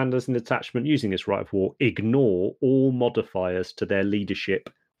starters. Salamanders in detachment using this Rite of War ignore all modifiers to their leadership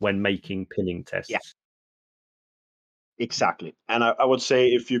when making pinning tests. Yeah. Exactly. And I would say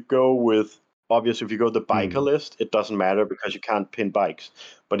if you go the biker list, it doesn't matter because you can't pin bikes.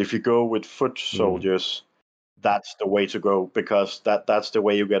 But if you go with foot soldiers, that's the way to go, because that's the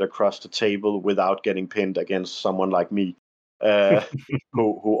way you get across the table without getting pinned against someone like me,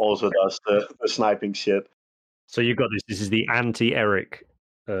 who also does the sniping shit. So you got this. This is the anti-Eric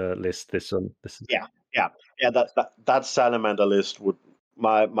list. This one. Yeah. That salamander list would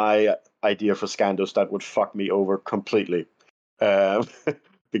my idea for Scandos, that would fuck me over completely,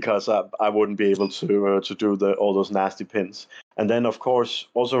 because I wouldn't be able to do all those nasty pins. And then of course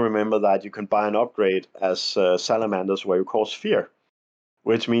also remember that you can buy an upgrade as salamanders where you cause fear,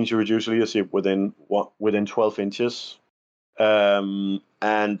 which means you reduce leadership within 12 inches. And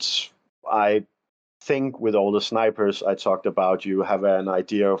I think with all the snipers I talked about, you have an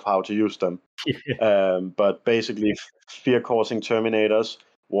idea of how to use them. But basically, fear-causing Terminators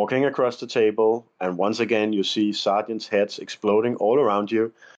walking across the table, and once again you see sergeants' heads exploding all around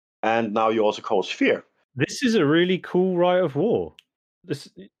you, and now you also cause fear. This is a really cool Rite of War.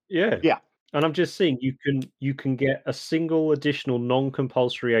 Yeah. And I'm just seeing you can get a single additional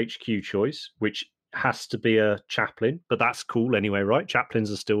non-compulsory HQ choice, which has to be a chaplain, but that's cool anyway, right?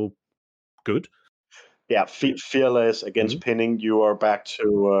 Chaplains are still good. Yeah, fearless against pinning. You are back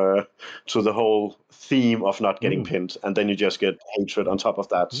to the whole theme of not getting pinned, and then you just get hatred on top of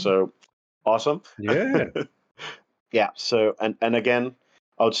that. So awesome. Yeah. Yeah. So and again,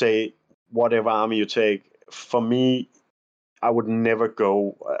 I would say whatever army you take, for me, I would never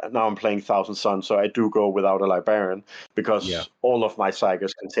go. Now I'm playing Thousand Suns, so I do go without a Librarian because all of my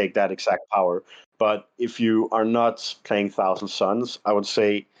Psykers can take that exact power. But if you are not playing Thousand Suns, I would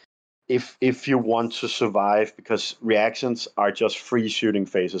say if you want to survive, because reactions are just free shooting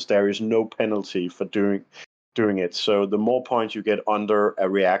phases, there is no penalty for doing it. So the more points you get under a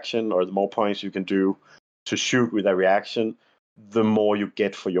reaction, or the more points you can do to shoot with a reaction, the more you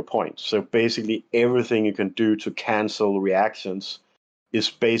get for your points. So basically everything you can do to cancel reactions is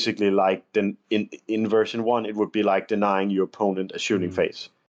basically like in version 1 it would be like denying your opponent a shooting phase.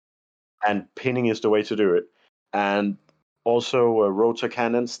 And pinning is the way to do it. And also rotor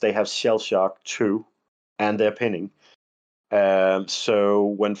cannons, they have shell shock too, and they're pinning.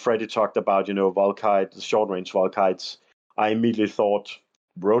 So when Freddie talked about, Volkite, the short range Volkites, I immediately thought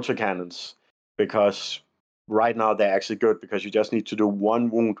rotor cannons, because right now they're actually good, because you just need to do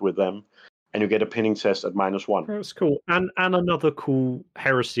one wound with them and you get a pinning test at -1. That's cool. And another cool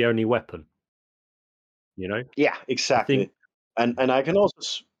heresy only weapon. Yeah, exactly. And I can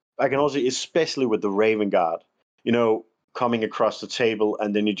also especially with the Raven Guard, coming across the table,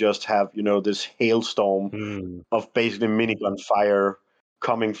 and then you just have, this hailstorm of basically minigun fire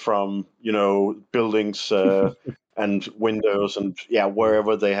coming from, buildings and windows and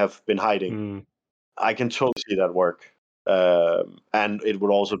wherever they have been hiding. I can totally see that work. And it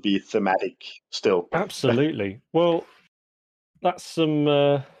would also be thematic still. Absolutely. Well, that's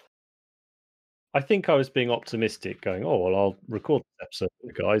some... I think I was being optimistic, going, oh, well, I'll record this episode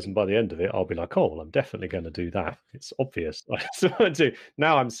with the guys, and by the end of it, I'll be like, oh, well, I'm definitely going to do that. It's obvious.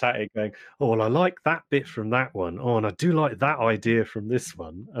 Now I'm sat here going, oh, well, I like that bit from that one. Oh, and I do like that idea from this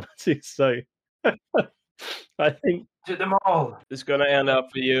one. And so I think... To them all. It's going to end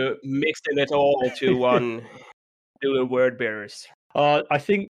up for you mixing it all into one, doing word bearers. I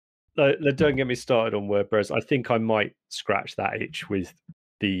think, don't get me started on word bearers. I think I might scratch that itch with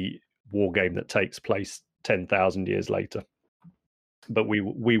the war game that takes place 10,000 years later, but we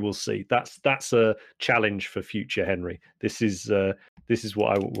will see. That's a challenge for future Henry. This is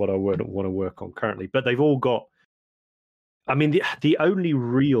what I want to work on currently. But they've all got... I mean, the only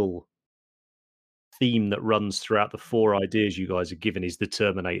real theme that runs throughout the 4 ideas you guys are given is the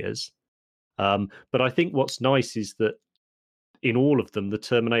Terminators. But I think what's nice is that in all of them, the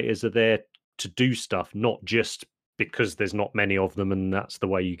Terminators are there to do stuff, not just because there's not many of them and that's the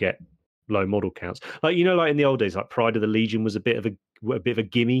way you get low model counts. Like, like in the old days, like Pride of the Legion was a bit of a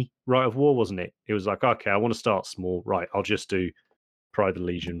gimme Rite of War, wasn't it? It was like, okay, I want to start small, right? I'll just do Pride of the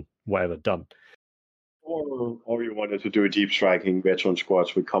Legion, whatever, done. Or you wanted to do a deep striking veteran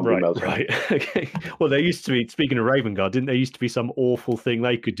squads with combi melting. Right. Okay. Well, there used to be, speaking of Raven Guard, didn't there used to be some awful thing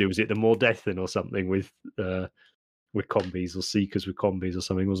they could do? Was it the Mordethin or something with combis, or Seekers with combis or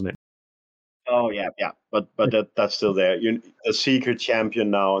something, wasn't it? Oh yeah. But that's still there. A Seeker champion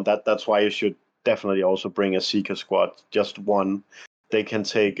now, and that's why you should definitely also bring a Seeker squad. Just one. They can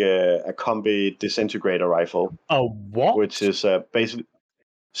take a combi disintegrator rifle. Oh, what? Which is basically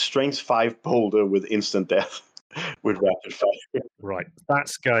strength 5 boulder with instant death with rapid fire. Right,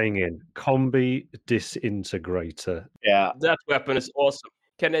 that's going in. Combi disintegrator. Yeah, that weapon is awesome.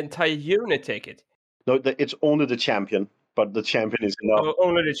 Can an entire unit take it? No, it's only the champion. But the champion is enough. Oh,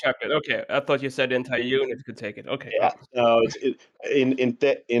 only the champion. Okay, I thought you said the entire unit could take it. Okay. Yeah. No,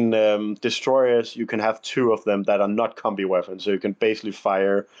 in destroyers you can have 2 of them that are not combi weapons, so you can basically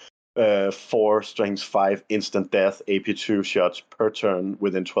fire 4 strength 5 instant death AP2 shots per turn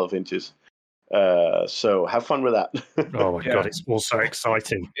within 12 inches. So have fun with that. Oh my god, it's also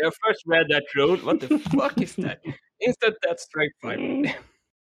exciting. Yeah, I first read that rule. What the fuck is that? Instant death strength 5.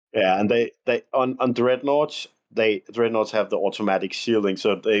 Yeah, and they on Dreadnoughts. Dreadnoughts have the automatic shielding,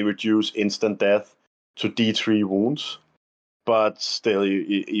 so they reduce instant death to D3 wounds. But still,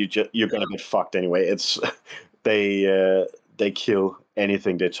 you're gonna get fucked anyway. It's they kill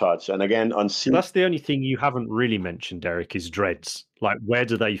anything they touch. And again, on that's the only thing you haven't really mentioned, Derek, is dreads. Like, where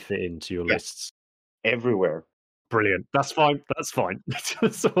do they fit into your lists? everywhere. Brilliant. That's fine. That's fine.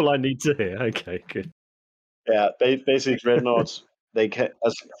 That's all I need to hear. Okay, good. Yeah, basically dreadnoughts, they can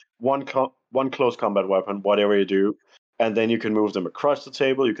as one close combat weapon, whatever you do, and then you can move them across the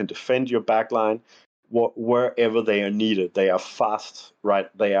table. You can defend your backline wherever they are needed. They are fast, right?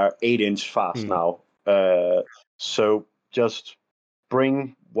 They are 8-inch fast now. So just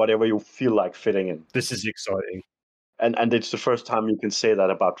bring whatever you feel like fitting in. This is exciting. And it's the first time you can say that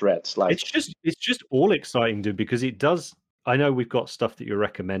about Dreads. Like it's just all exciting, dude, because it does. I know we've got stuff that you're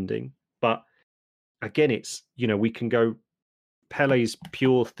recommending, but again, it's we can go Pele's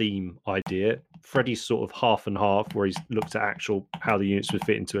pure theme idea, Freddie's sort of half and half, where he's looked at actual how the units would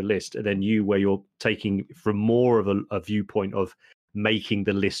fit into a list, and then you, where you're taking from more of a viewpoint of making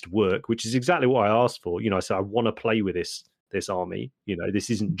the list work, which is exactly what I asked for. I said I want to play with this army. This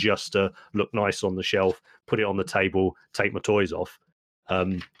isn't just a look nice on the shelf, put it on the table, take my toys off. I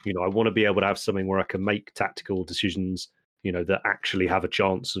want to be able to have something where I can make tactical decisions, that actually have a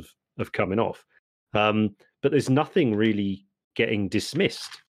chance of coming off. But there's nothing really getting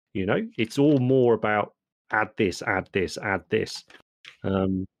dismissed. It's all more about add this. Yeah,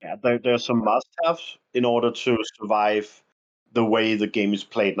 there's some must-haves in order to survive the way the game is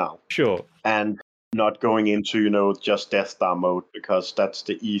played now. Sure. And not going into, just Death Star mode, because that's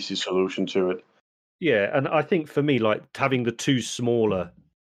the easy solution to it. Yeah, and I think for me, like having the two smaller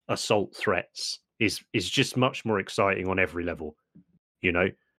assault threats is just much more exciting on every level.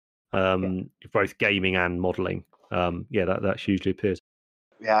 Both gaming and modeling. That hugely appears.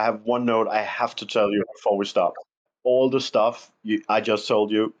 Yeah, I have one note I have to tell you before we stop. All the stuff I just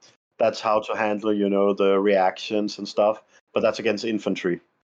told you, that's how to handle, the reactions and stuff, but that's against infantry.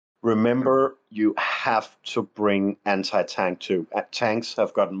 Remember, you have to bring anti-tank too. Tanks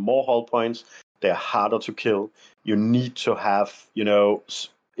have gotten more hull points. They're harder to kill. You need to have,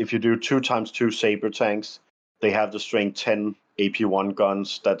 if you do 2x2 saber tanks, they have the strength 10 AP1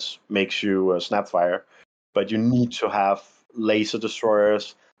 guns that makes you snapfire. But you need to have laser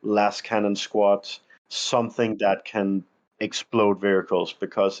destroyers, last cannon squads, something that can explode vehicles,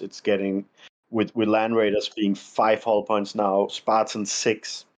 because it's getting, with Land Raiders being 5 hull points now, Spartan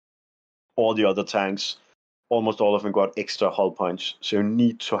 6, all the other tanks, almost all of them got extra hull points. So you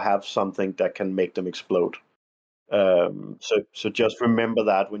need to have something that can make them explode. So just remember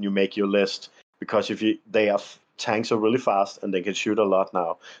that when you make your list, because tanks are really fast and they can shoot a lot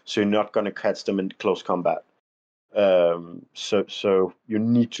now, so you're not going to catch them in close combat. So you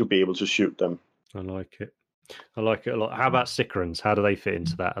need to be able to shoot them. I like it a lot. How about Sicarans? How do they fit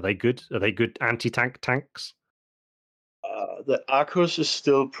into that? Are they good? Are they good anti-tank tanks? The Arcus is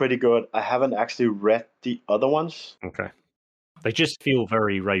still pretty good. I haven't actually read the other ones. Okay. They just feel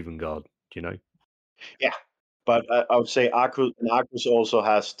very Raven Guard, Yeah, but I would say Arcus also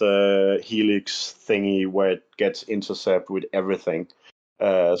has the Helix thingy where it gets intercept with everything.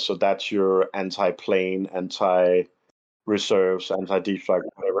 So that's your anti-plane, anti-reserves, anti-deep strike,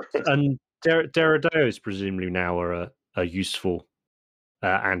 whatever. And Derrideos presumably now are a useful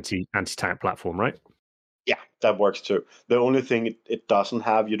anti-tank platform, right? Yeah, that works too. The only thing it doesn't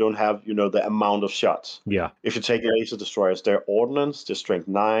have, you don't have, the amount of shots. Yeah. If you take laser destroyers, they're ordnance, they're strength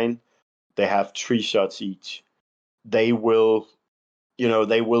 9, they have 3 shots each. They will,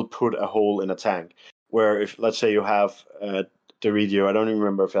 they will put a hole in a tank. Where if, let's say you have Deridio, I don't even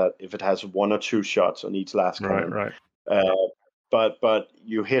remember if it has 1 or 2 shots on each last cannon. Right. But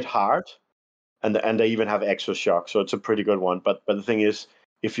you hit hard, and they even have extra shock, so it's a pretty good one. But the thing is,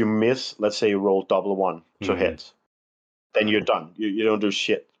 if you miss, let's say you roll double 1 to hit, then you're done. You don't do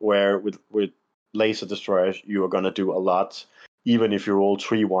shit. Where with laser destroyers, you are gonna do a lot. Even if you roll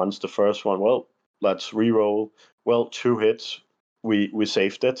 3 1s, the first one, well, let's re-roll. Well, 2 hits, we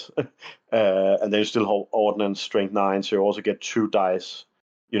saved it, and then you still hold ordnance strength 9, so you also get 2 dice,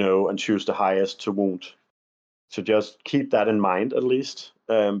 and choose the highest to wound. So just keep that in mind at least,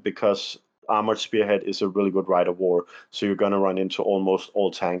 because Armored Spearhead is a really good rite of war, so you're going to run into almost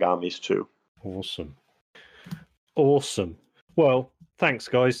all tank armies too. Awesome. Well, thanks,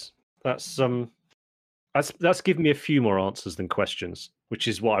 guys. That's given me a few more answers than questions, which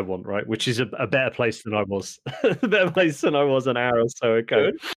is what I want, right? Which is a better place than I was. A better place than I was an hour or so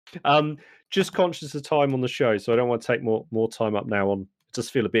ago. Just conscious of time on the show, so I don't want to take more time up now on.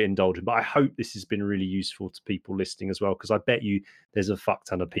 Just feel a bit indulgent, but I hope this has been really useful to people listening as well, because I bet you there's a fuck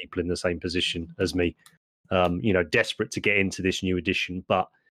ton of people in the same position as me, desperate to get into this new edition, but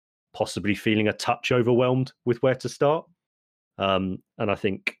possibly feeling a touch overwhelmed with where to start. And I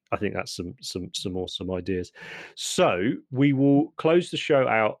think that's some awesome ideas. So we will close the show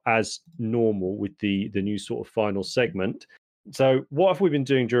out as normal with the new sort of final segment. So what have we been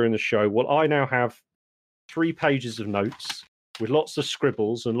doing during the show? Well, I now have 3 pages of notes with lots of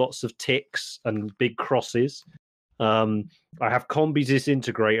scribbles and lots of ticks and big crosses. I have Combi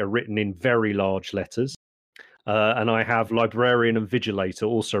Disintegrator written in very large letters. And I have Librarian and Vigilator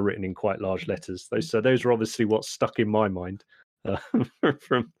also written in quite large letters. Those are obviously what's stuck in my mind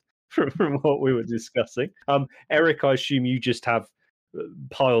from what we were discussing. Eric, I assume you just have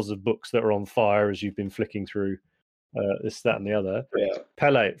piles of books that are on fire as you've been flicking through this, that, and the other. Yeah.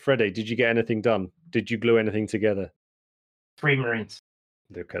 Pele, Freddie, did you get anything done? Did you glue anything together? 3 Marines.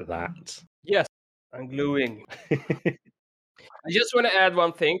 Look at that. Yes, I'm gluing. I just want to add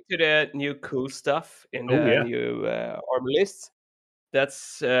one thing to the new cool stuff in the new armor list.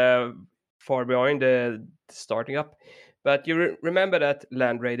 That's far behind the starting up. But you remember that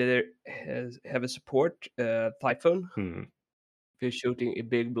Land Raider have a support Typhoon? If you're shooting a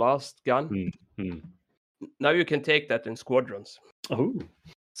big blast gun. Now you can take that in squadrons. Oh.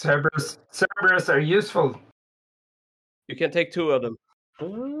 Cerberus are useful. You can take 2 of them.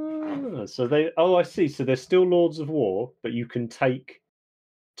 I see. So they're still Lords of War, but you can take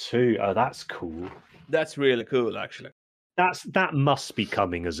 2. Oh, that's cool. That's really cool, actually. That must be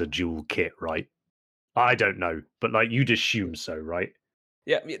coming as a dual kit, right? I don't know, but like you'd assume so, right?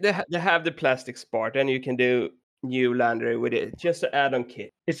 Yeah, they have the plastic Spartan, and you can do new Lander with it. Just an add-on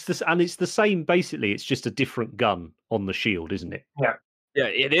kit. It's the same. Basically, it's just a different gun on the shield, isn't it? Yeah. Yeah,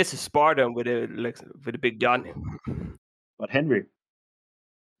 it is a Spartan with a big gun. But Henry,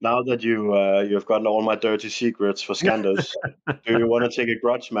 now that you've gotten all my dirty secrets for Scandos, do you want to take a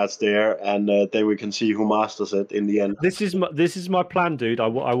grudge match there, and then we can see who masters it in the end? This is my plan, dude. I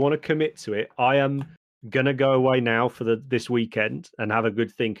want to commit to it. I am gonna go away now for this weekend and have a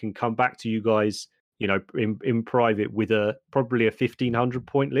good think and come back to you guys, in private with probably a 1,500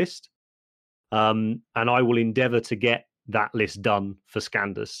 point list. And I will endeavour to get that list done for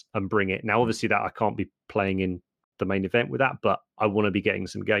Scandus and bring it. Now, obviously, that I can't be playing in the main event with that, but I want to be getting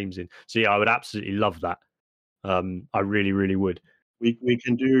some games in. So yeah, I would absolutely love that. I really, really would. We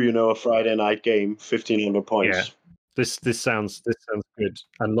can do a Friday night game, 1,500 points. Yeah. This sounds good,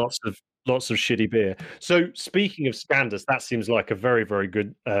 and lots of shitty beer. So speaking of Scandus, that seems like a very, very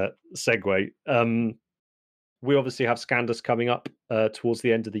good segue. We obviously have Scandus coming up towards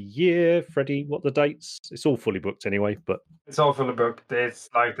the end of the year. Freddie, what the dates? It's all fully booked anyway, but it's all fully booked. It's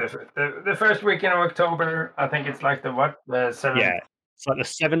like the first weekend of October. I think it's like the 7th. Yeah, it's like the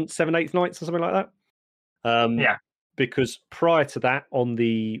 8th nights or something like that. Yeah. Because prior to that, on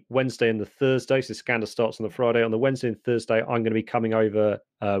the Wednesday and the Thursday, so Scandus starts on the Friday. On the Wednesday and Thursday, I'm going to be coming over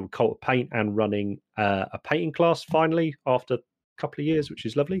Cult of Paint and running a painting class finally after a couple of years, which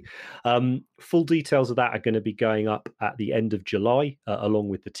is lovely. Full details of that are going to be going up at the end of July, along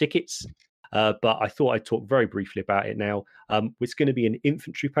with the tickets. But I thought I'd talk very briefly about it now. It's going to be an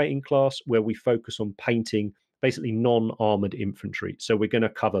infantry painting class where we focus on painting basically non-armored infantry. So we're going to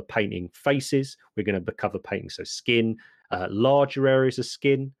cover painting faces. We're going to cover painting skin, larger areas of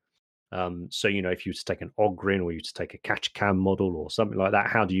skin. So if you were to take an Ogryn or you were to take a Ketchkam model or something like that,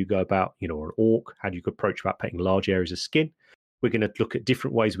 how do you go about, or an Orc? How do you approach about painting large areas of skin? We're going to look at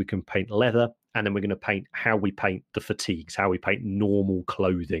different ways we can paint leather, and then we're going to paint how we paint the fatigues, how we paint normal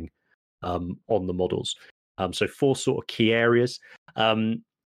clothing on the models. So 4 sort of key areas.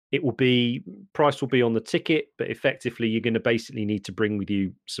 Price will be on the ticket, but effectively you're going to basically need to bring with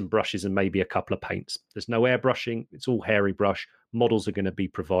you some brushes and maybe a couple of paints. There's no airbrushing. It's all hairy brush. Models are going to be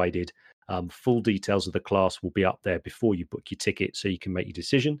provided. Full details of the class will be up there before you book your ticket so you can make your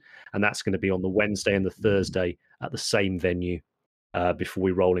decision. And that's going to be on the Wednesday and the Thursday at the same venue before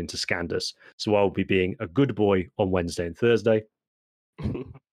we roll into Scandus. So I'll be being a good boy on Wednesday and Thursday.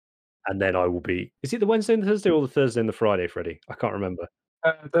 And then I will be... Is it the Wednesday and the Thursday or the Thursday and the Friday, Freddie? I can't remember.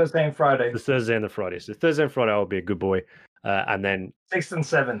 Thursday and Friday. The Thursday and the Friday. So Thursday and Friday, I'll be a good boy, and then 6th and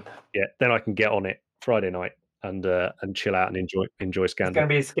 7th. Yeah, then I can get on it Friday night and chill out and enjoy Scandus. It's gonna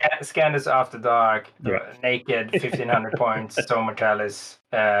be Scandus After Dark, naked, 1,500 points, so Mortalis,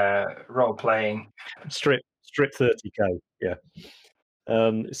 role playing, strip 30k. Yeah.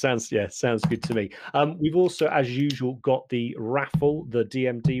 Sounds good to me. We've also, as usual, got the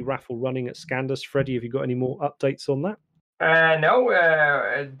DMD raffle running at Scandus. Freddie, have you got any more updates on that?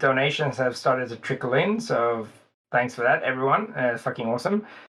 No, donations have started to trickle in, so thanks for that, everyone. Fucking awesome.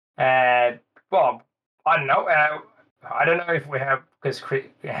 Well, I don't know. I don't know if we have, because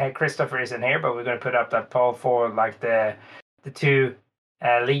Christopher isn't here, but we're going to put up that poll for like the 2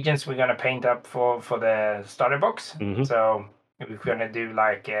 legions we're going to paint up for the starter box. Mm-hmm. So if we're going to do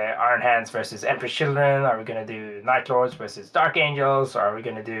like Iron Hands versus Emperor's Children, are we going to do Night Lords versus Dark Angels, or are we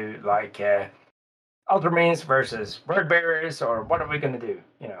going to do like Ultramarines versus Word Bearers, or what are we going to do?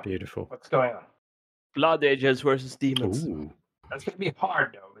 Beautiful. What's going on? Blood Angels versus Demons. Ooh, That's going to be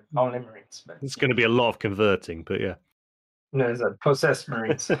hard, though, with only Marines. But it's going to be a lot of converting, but yeah. there's a possessed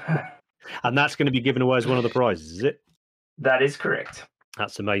Marines. And that's going to be given away as one of the prizes, is it? That is correct.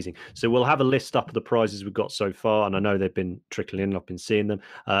 That's amazing. So we'll have a list up of the prizes we've got so far, and I know they've been trickling in. I've been seeing them,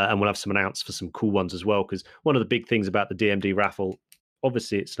 and we'll have some announcements for some cool ones as well. Because one of the big things about the DMD raffle,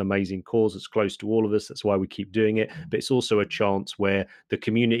 obviously, it's an amazing cause. It's close to all of us. That's why we keep doing it. But it's also a chance where the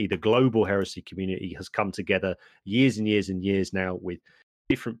community, the global heresy community, has come together years and years and years now with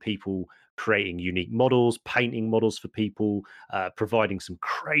different people creating unique models, painting models for people, providing some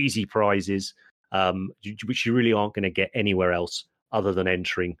crazy prizes, which you really aren't going to get anywhere else other than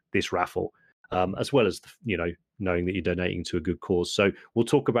entering this raffle, as well as, knowing that you're donating to a good cause. So we'll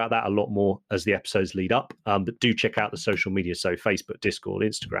talk about that a lot more as the episodes lead up. But do check out the social media. So Facebook, Discord,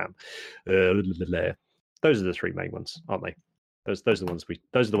 Instagram. Those are the three main ones, aren't they? Those are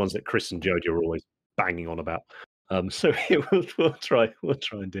the ones that Chris and Jodie are always banging on about. So we'll try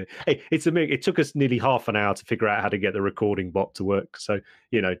and do it. Hey, it took us nearly half an hour to figure out how to get the recording bot to work. So,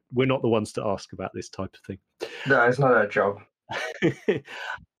 we're not the ones to ask about this type of thing. No, it's not our job.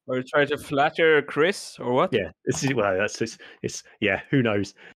 Are you trying to flatter Chris or what? Yeah, who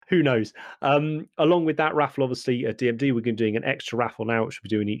knows? Who knows? Along with that raffle, obviously, at DMD, we're going to be doing an extra raffle now, which we're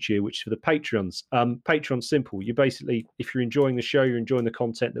doing each year, which is for the Patreons. Patreon's simple. You basically, if you're enjoying the show, you're enjoying the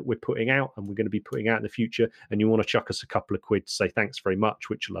content that we're putting out, and we're going to be putting out in the future, and you want to chuck us a couple of quid to say thanks very much,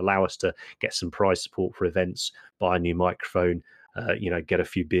 which will allow us to get some prize support for events, buy a new microphone, get a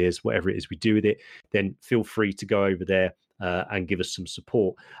few beers, whatever it is we do with it, then feel free to go over there and give us some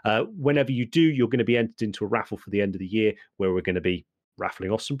support. Whenever you do, you're going to be entered into a raffle for the end of the year where we're going to be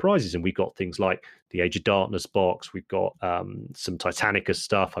raffling off some prizes. And we've got things like the Age of Darkness box. We've got some Titanica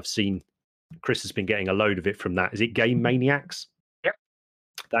stuff. I've seen Chris has been getting a load of it from that. Is it Game Maniacs? Yep.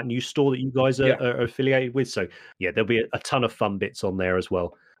 That new store that you guys are affiliated with. So, yeah, there'll be a ton of fun bits on there as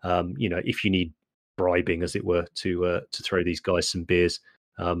well. If you need bribing, as it were, to throw these guys some beers,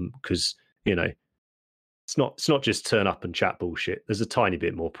 because, it's not just turn up and chat bullshit. There's a tiny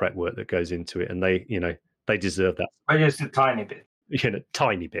bit more prep work that goes into it, and they deserve that. Just a tiny bit.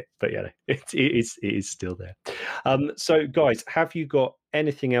 Tiny bit, but it is still there. So, guys, have you got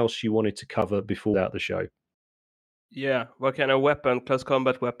anything else you wanted to cover before out the show? Yeah. What kind of weapon, close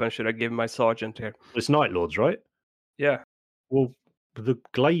combat weapon, should I give my sergeant here? It's Night Lords, right? Yeah. Well, the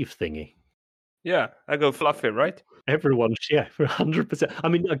glaive thingy. Yeah, I go fluffy, right? Everyone, for 100%. I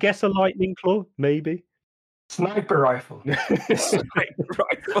mean, I guess a lightning claw, maybe. Sniper rifle. Sniper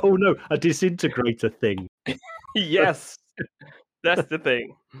rifle. Oh no, a disintegrator thing. Yes, that's the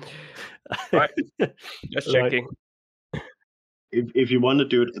thing. Right, just checking. If you want to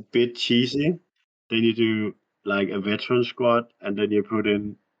do it a bit cheesy, then you do like a veteran squad, and then you put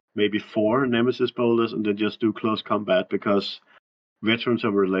in maybe 4 Nemesis boulders, and then just do close combat, because veterans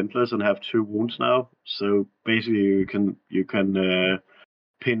are relentless and have 2 wounds now. So basically, you can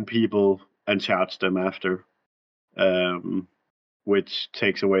pin people and charge them after, which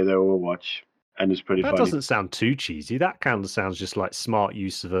takes away their Overwatch, and it's pretty funny. That doesn't sound too cheesy. That kind of sounds just like smart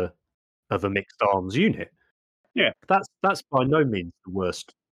use of a mixed arms unit. Yeah, that's by no means the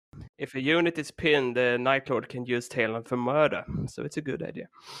worst. If a unit is pinned, the Night Lord can use Talon for murder, so it's a good idea.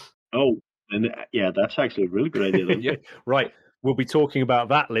 Oh, and yeah, that's actually a really good idea. Then. Yeah, right. We'll be talking about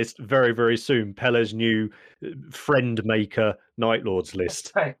that list very, very soon. Pella's new friend maker Night Lords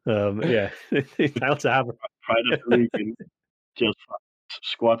list. Right. Yeah, how to have Pride of the Legion, just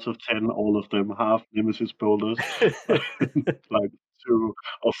squads of 10, all of them half Nemesis boulders, like 2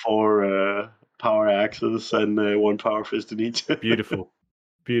 or 4 power axes and 1 power fist in each. Beautiful.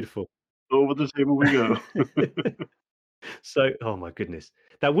 Over the table we go. So, oh my goodness,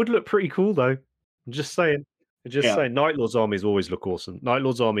 that would look pretty cool though. I'm just saying. Saying, Night Lord's armies always look awesome. Night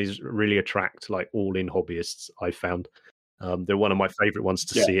Lord's armies really attract like all-in hobbyists, I've found. They're one of my favorite ones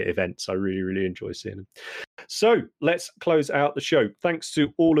to see at events. I really, really enjoy seeing them. So let's close out the show. Thanks to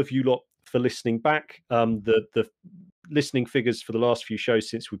all of you lot for listening back. The listening figures for the last few shows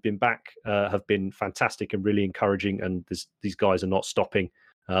since we've been back have been fantastic and really encouraging, and these guys are not stopping.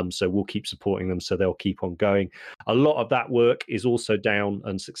 So we'll keep supporting them, so they'll keep on going. A lot of that work is also down,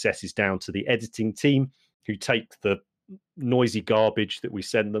 and success is down to the editing team, who take the noisy garbage that we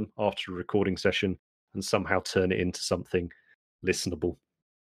send them after a recording session and somehow turn it into something listenable.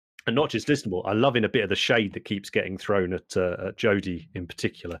 And not just listenable, I love in a bit of the shade that keeps getting thrown at Jodie in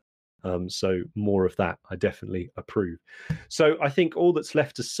particular. So more of that, I definitely approve. So I think all that's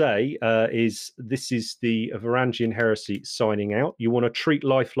left to say is this is the Varangian Heresy signing out. You want to treat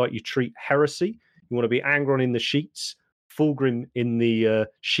life like you treat heresy. You want to be Angron in the sheets, Fulgrim in the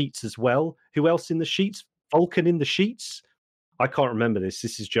sheets as well, Who else in the sheets? Vulcan in the sheets? I can't remember this.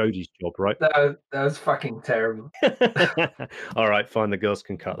 This is Jodie's job, right? That was fucking terrible. All right, fine. The girls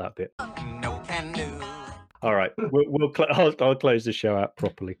can cut that bit. No can do. All right, I'll close the show out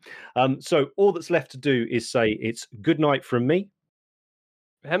properly. So all that's left to do is say it's good night from me.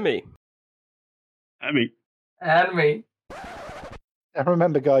 And me. I mean, And me. And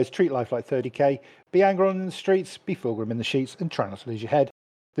remember, guys, treat life like 30k. Be angry on the streets, be Fulgrim in the sheets, and try not to lose your head.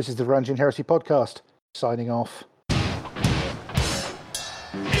 This is the Varangian Heresy podcast. Signing off.